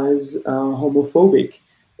communities as homophobic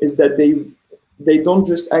is that they don't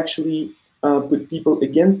just actually put people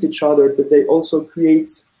against each other, but they also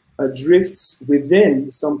create drifts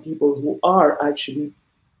within some people who are actually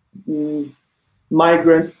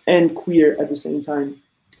migrant and queer at the same time.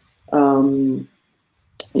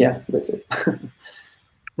 Yeah, that's it.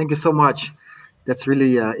 Thank you so much. That's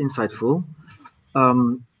really insightful.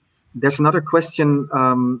 There's another question,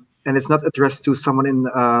 and it's not addressed to someone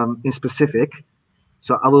in specific.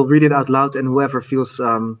 So I will read it out loud, and whoever feels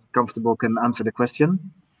comfortable can answer the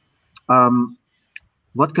question.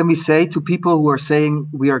 What can we say to people who are saying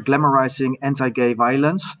we are glamorizing anti-gay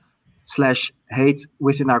violence / hate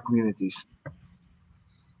within our communities?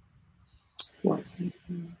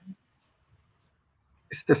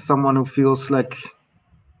 Is there someone who feels like...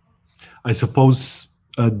 I suppose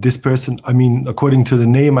this person, I mean, according to the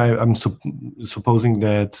name, I'm supposing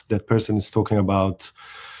that that person is talking about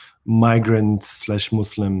migrant /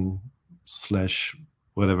 Muslim /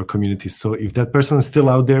 whatever communities. So if that person is still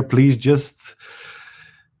out there, please just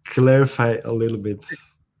clarify a little bit.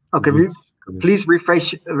 Okay, please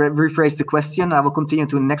rephrase the question. I will continue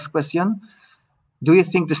to the next question. Do you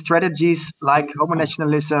think the strategies like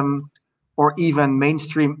homonationalism or even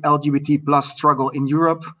mainstream LGBT+ struggle in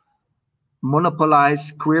Europe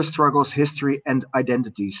monopolize queer struggles, history, and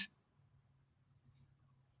identities?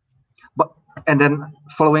 And then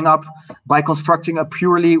following up, by constructing a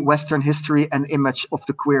purely Western history and image of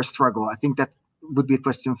the queer struggle? I think that would be a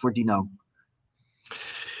question for Dino.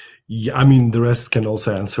 Yeah, I mean, the rest can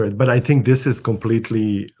also answer it, but I think this is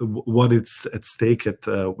completely what it's at stake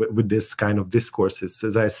with this kind of discourses.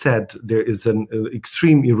 As I said, there is an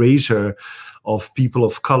extreme erasure of people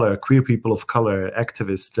of color, queer people of color,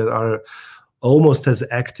 activists that are almost as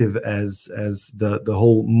active as the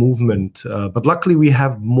whole movement. But luckily, we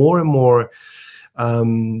have more and more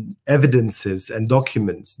evidences and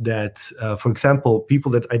documents that, for example,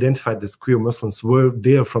 people that identified as queer Muslims were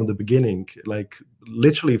there from the beginning, like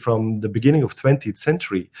literally from the beginning of 20th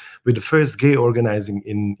century, with the first gay organizing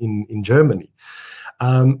in Germany.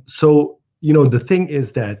 So, you know, the thing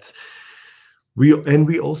is that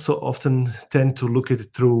we also often tend to look at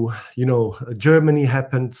it through, you know, Germany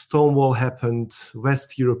happened, Stonewall happened,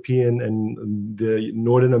 West European and the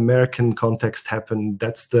Northern American context happened.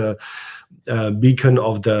 That's the beacon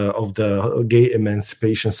of the gay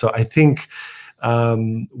emancipation. So I think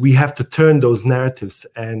we have to turn those narratives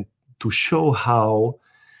and to show how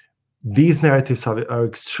these narratives are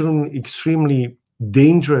extremely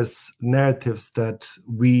dangerous narratives that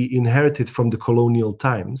we inherited from the colonial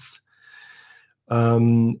times.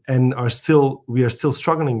 And we are still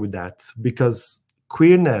struggling with that, because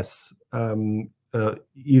queerness, either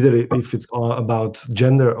if it's about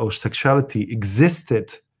gender or sexuality,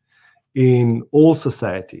 existed in all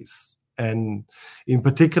societies, and in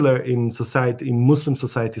particular in Muslim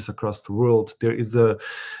societies across the world. There is a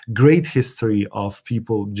great history of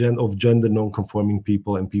people, of gender non-conforming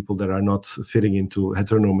people and people that are not fitting into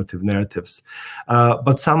heteronormative narratives.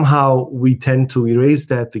 But somehow we tend to erase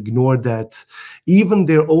that, ignore that. Even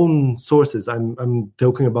their own sources, I'm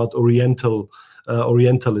talking about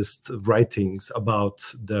Orientalist writings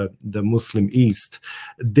about the Muslim East,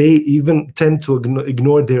 they even tend to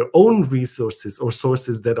ignore their own resources or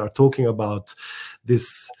sources that are talking about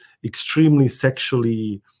this extremely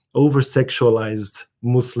sexually over-sexualized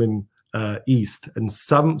Muslim East, and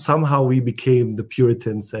somehow we became the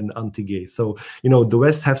Puritans and anti-gay. So, you know, the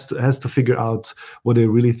West has to figure out what they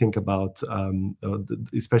really think about,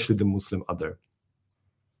 especially the Muslim other.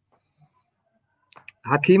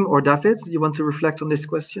 Hakim or David, you want to reflect on this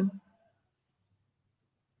question?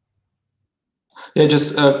 Yeah,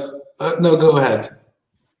 just no, go ahead.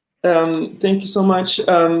 Thank you so much.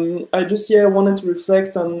 I just wanted to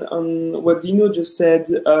reflect on what Dino just said,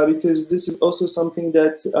 because this is also something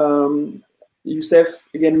that Youssef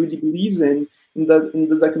again really believes in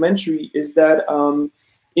the documentary, is that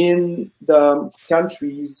in the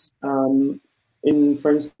countries,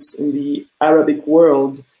 for instance, in the Arabic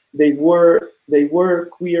world, they were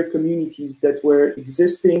queer communities that were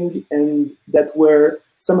existing and that were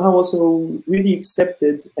somehow also really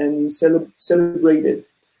accepted and celebrated.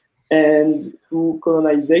 And through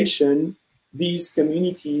colonization, these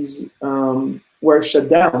communities were shut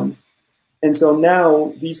down. And so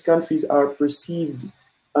now these countries are perceived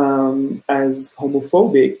as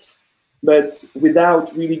homophobic, but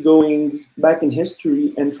without really going back in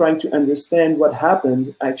history and trying to understand what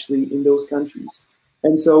happened actually in those countries.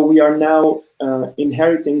 And so we are now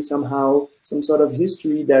inheriting somehow some sort of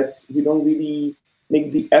history that we don't really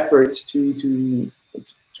make the effort to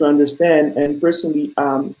understand. And personally,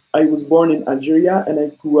 I was born in Algeria and I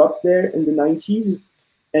grew up there in the 90s.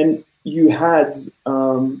 And you had,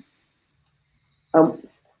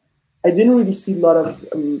 I didn't really see a lot of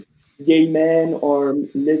gay men or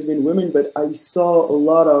lesbian women, but I saw a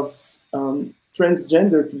lot of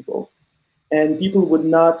transgender people. And people would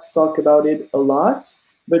not talk about it a lot,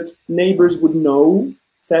 but neighbors would know,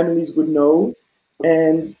 families would know,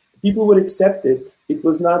 and people would accept it. It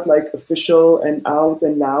was not like official and out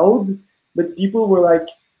and loud, but people were like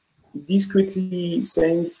discreetly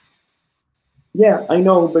saying, yeah, I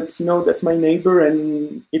know, but you know, that's my neighbor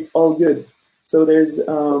and it's all good. So there's,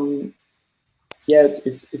 yeah,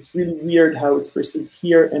 it's really weird how it's perceived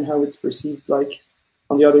here and how it's perceived like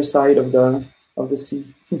on the other side of the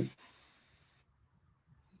sea.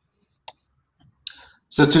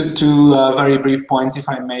 So two very brief points, if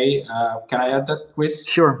I may. Can I add that, Chris?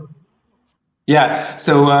 Sure. Yeah.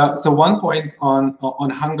 So one point on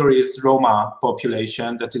Hungary's Roma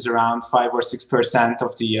population, that is around 5 or 6%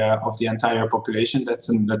 of the entire population. That's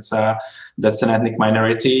an ethnic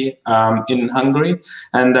minority in Hungary,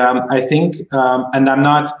 and I think, and I'm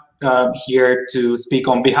not here to speak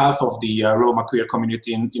on behalf of the Roma queer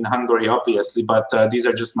community in Hungary, obviously, but these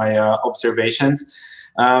are just my observations.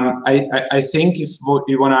 I think if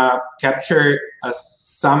we want to capture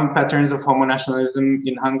some patterns of homonationalism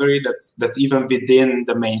in Hungary, that's even within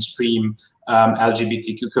the mainstream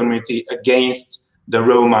LGBTQ community against the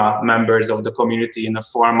Roma members of the community in a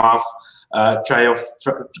form of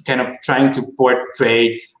kind of trying to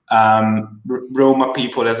portray Roma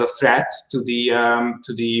people as a threat to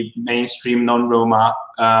the mainstream non-Roma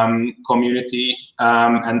community,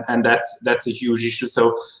 and that's a huge issue.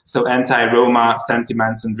 So anti-Roma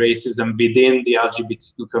sentiments and racism within the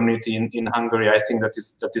LGBTQ community in Hungary, I think that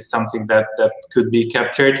is something that could be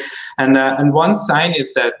captured. And one sign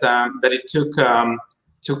is that it took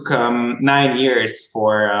 9 years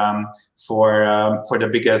for the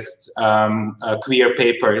biggest queer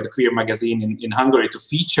paper, the queer magazine in Hungary, to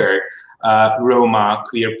feature Roma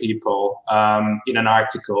queer people in an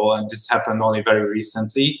article, and this happened only very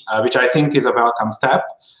recently, which I think is a welcome step,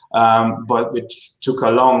 but which took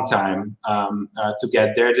a long time to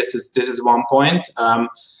get there. This is one point.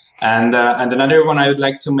 And another one I would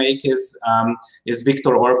like to make is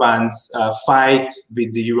Viktor Orbán's fight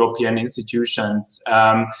with the European institutions,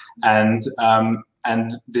 and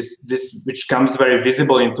this which comes very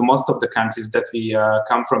visible into most of the countries that we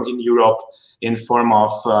come from in Europe, in form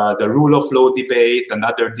of the rule of law debate and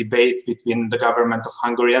other debates between the government of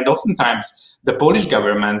Hungary and oftentimes the Polish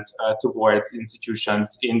government towards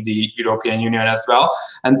institutions in the European Union as well.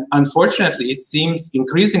 And unfortunately, it seems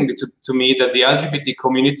increasingly to me that the LGBT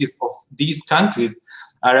communities of these countries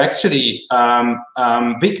are actually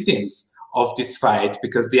victims of this fight,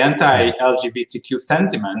 because the anti-LGBTQ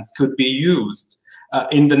sentiments could be used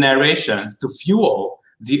in the narrations to fuel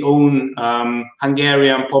the own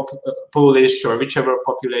Hungarian, Polish, or whichever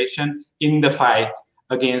population in the fight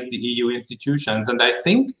against the EU institutions. And I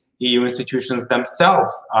think EU institutions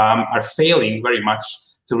themselves are failing very much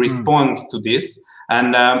to respond to this.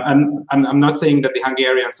 And I'm not saying that the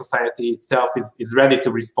Hungarian society itself is ready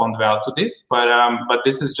to respond well to this, but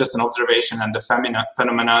this is just an observation and the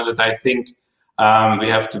phenomena that I think we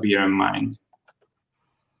have to bear in mind.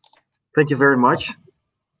 Thank you very much.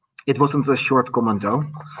 It wasn't a short comment, though.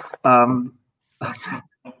 Thanks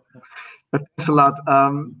a lot.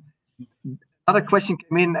 Another question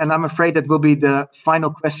came in, and I'm afraid that will be the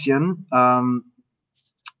final question.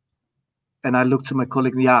 And I look to my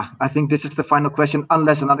colleague. Yeah, I think this is the final question,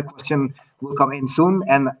 unless another question will come in soon.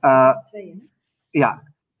 And yeah,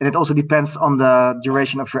 and it also depends on the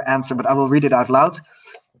duration of your answer, but I will read it out loud.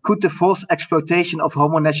 Could the false exploitation of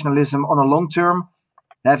homonationalism on a long term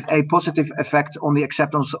have a positive effect on the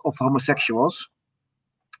acceptance of homosexuals,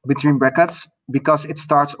 between brackets, because it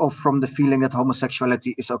starts off from the feeling that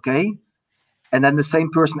homosexuality is okay? And then the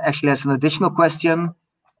same person actually has an additional question,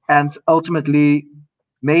 and ultimately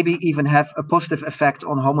maybe even have a positive effect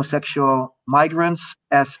on homosexual migrants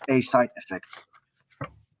as a side effect.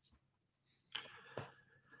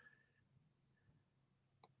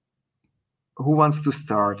 Who wants to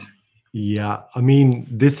start? Yeah, I mean,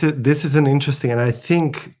 this is an interesting, and I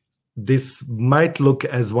think this might look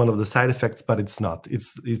as one of the side effects, but it's not.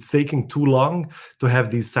 It's taking too long to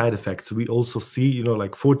have these side effects. We also see, you know,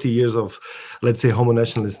 like 40 years of, let's say,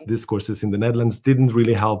 homonationalist discourses in the Netherlands didn't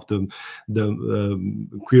really help the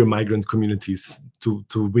queer migrant communities to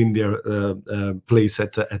win their place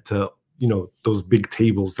at you know, those big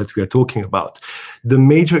tables that we are talking about. The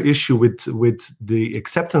major issue with the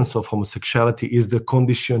acceptance of homosexuality is the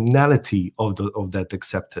conditionality of that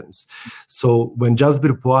acceptance. So when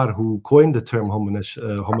Jasbir Puar, who coined the term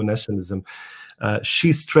homonationalism,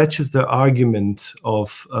 she stretches the argument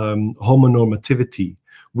of homonormativity,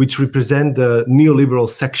 which represent the neoliberal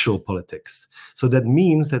sexual politics. So that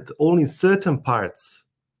means that only certain parts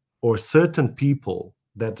or certain people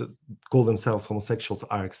that call themselves homosexuals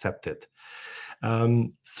are accepted.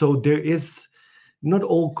 So there is, not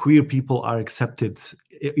all queer people are accepted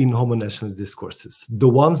in homonationalist discourses. The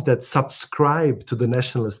ones that subscribe to the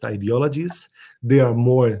nationalist ideologies, they are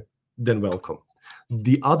more than welcome.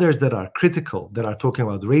 The others that are critical, that are talking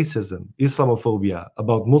about racism, Islamophobia,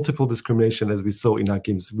 about multiple discrimination, as we saw in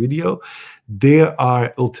Hakim's video, they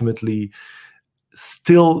are ultimately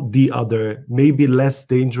still the other, maybe less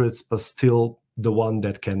dangerous, but still the one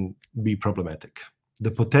that can be problematic, the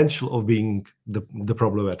potential of being the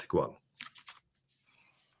problematic one.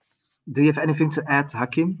 Do you have anything to add,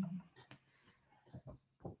 Hakim?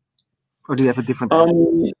 Or do you have a different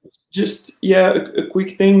just, yeah, a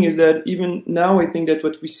quick thing is that even now, I think that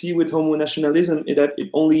what we see with homonationalism is that it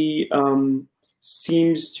only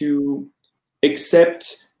seems to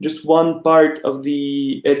accept just one part of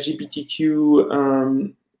the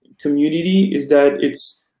LGBTQ community, is that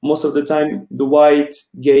it's most of the time the white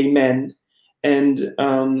gay men. And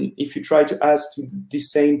if you try to ask to the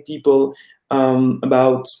same people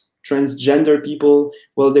about transgender people,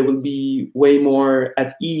 well, they will be way more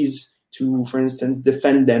at ease to, for instance,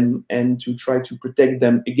 defend them and to try to protect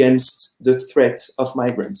them against the threat of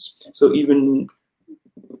migrants. So even,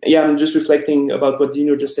 yeah, I'm just reflecting about what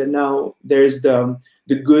Dino just said now. There's the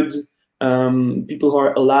good people who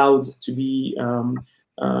are allowed to be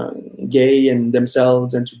gay and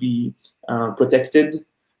themselves and to be protected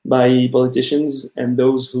by politicians, and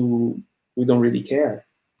those who don't really care.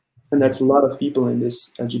 And that's a lot of people in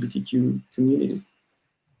this LGBTQ community.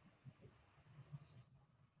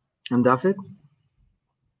 And David?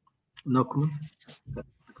 No comment?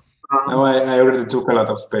 No, I already took a lot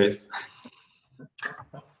of space.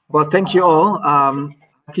 Well, thank you all,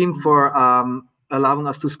 Hakim, for allowing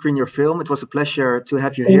us to screen your film. It was a pleasure to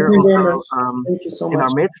have you here also, thank you so much. In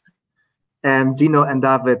our midst. And Dino and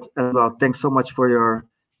David, well, thanks so much for your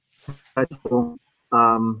insightful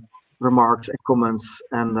remarks and comments,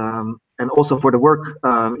 and also for the work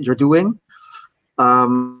you're doing.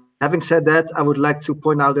 Having said that, I would like to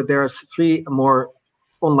point out that there's 3 more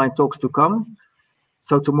online talks to come.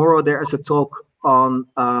 So tomorrow there is a talk on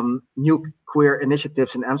new queer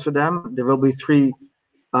initiatives in Amsterdam. There will be 3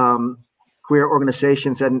 queer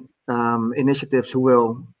organizations and initiatives who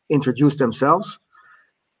will introduce themselves.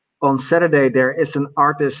 On Saturday, there is an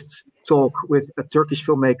artist talk with a Turkish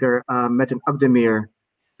filmmaker, Metin Akdemir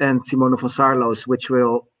and Simone van Saarloos, which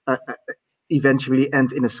will eventually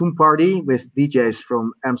end in a Zoom party with DJs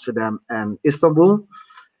from Amsterdam and Istanbul.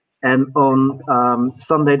 And on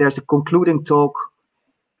Sunday, there's a concluding talk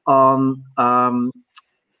on, and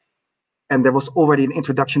there was already an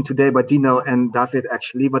introduction today by Dino and David,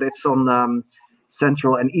 actually, but it's on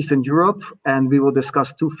Central and Eastern Europe. And we will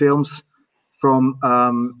discuss 2 films from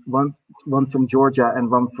one from Georgia and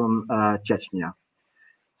one from Chechnya.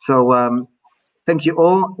 So thank you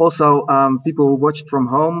all. Also, people who watched from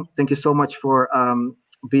home, thank you so much for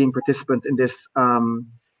being participant in this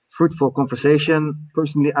fruitful conversation.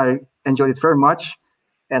 Personally, I enjoyed it very much,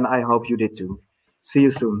 and I hope you did too. See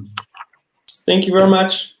you soon. Thank you very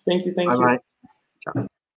much. Thank you. Thank you. Bye-bye.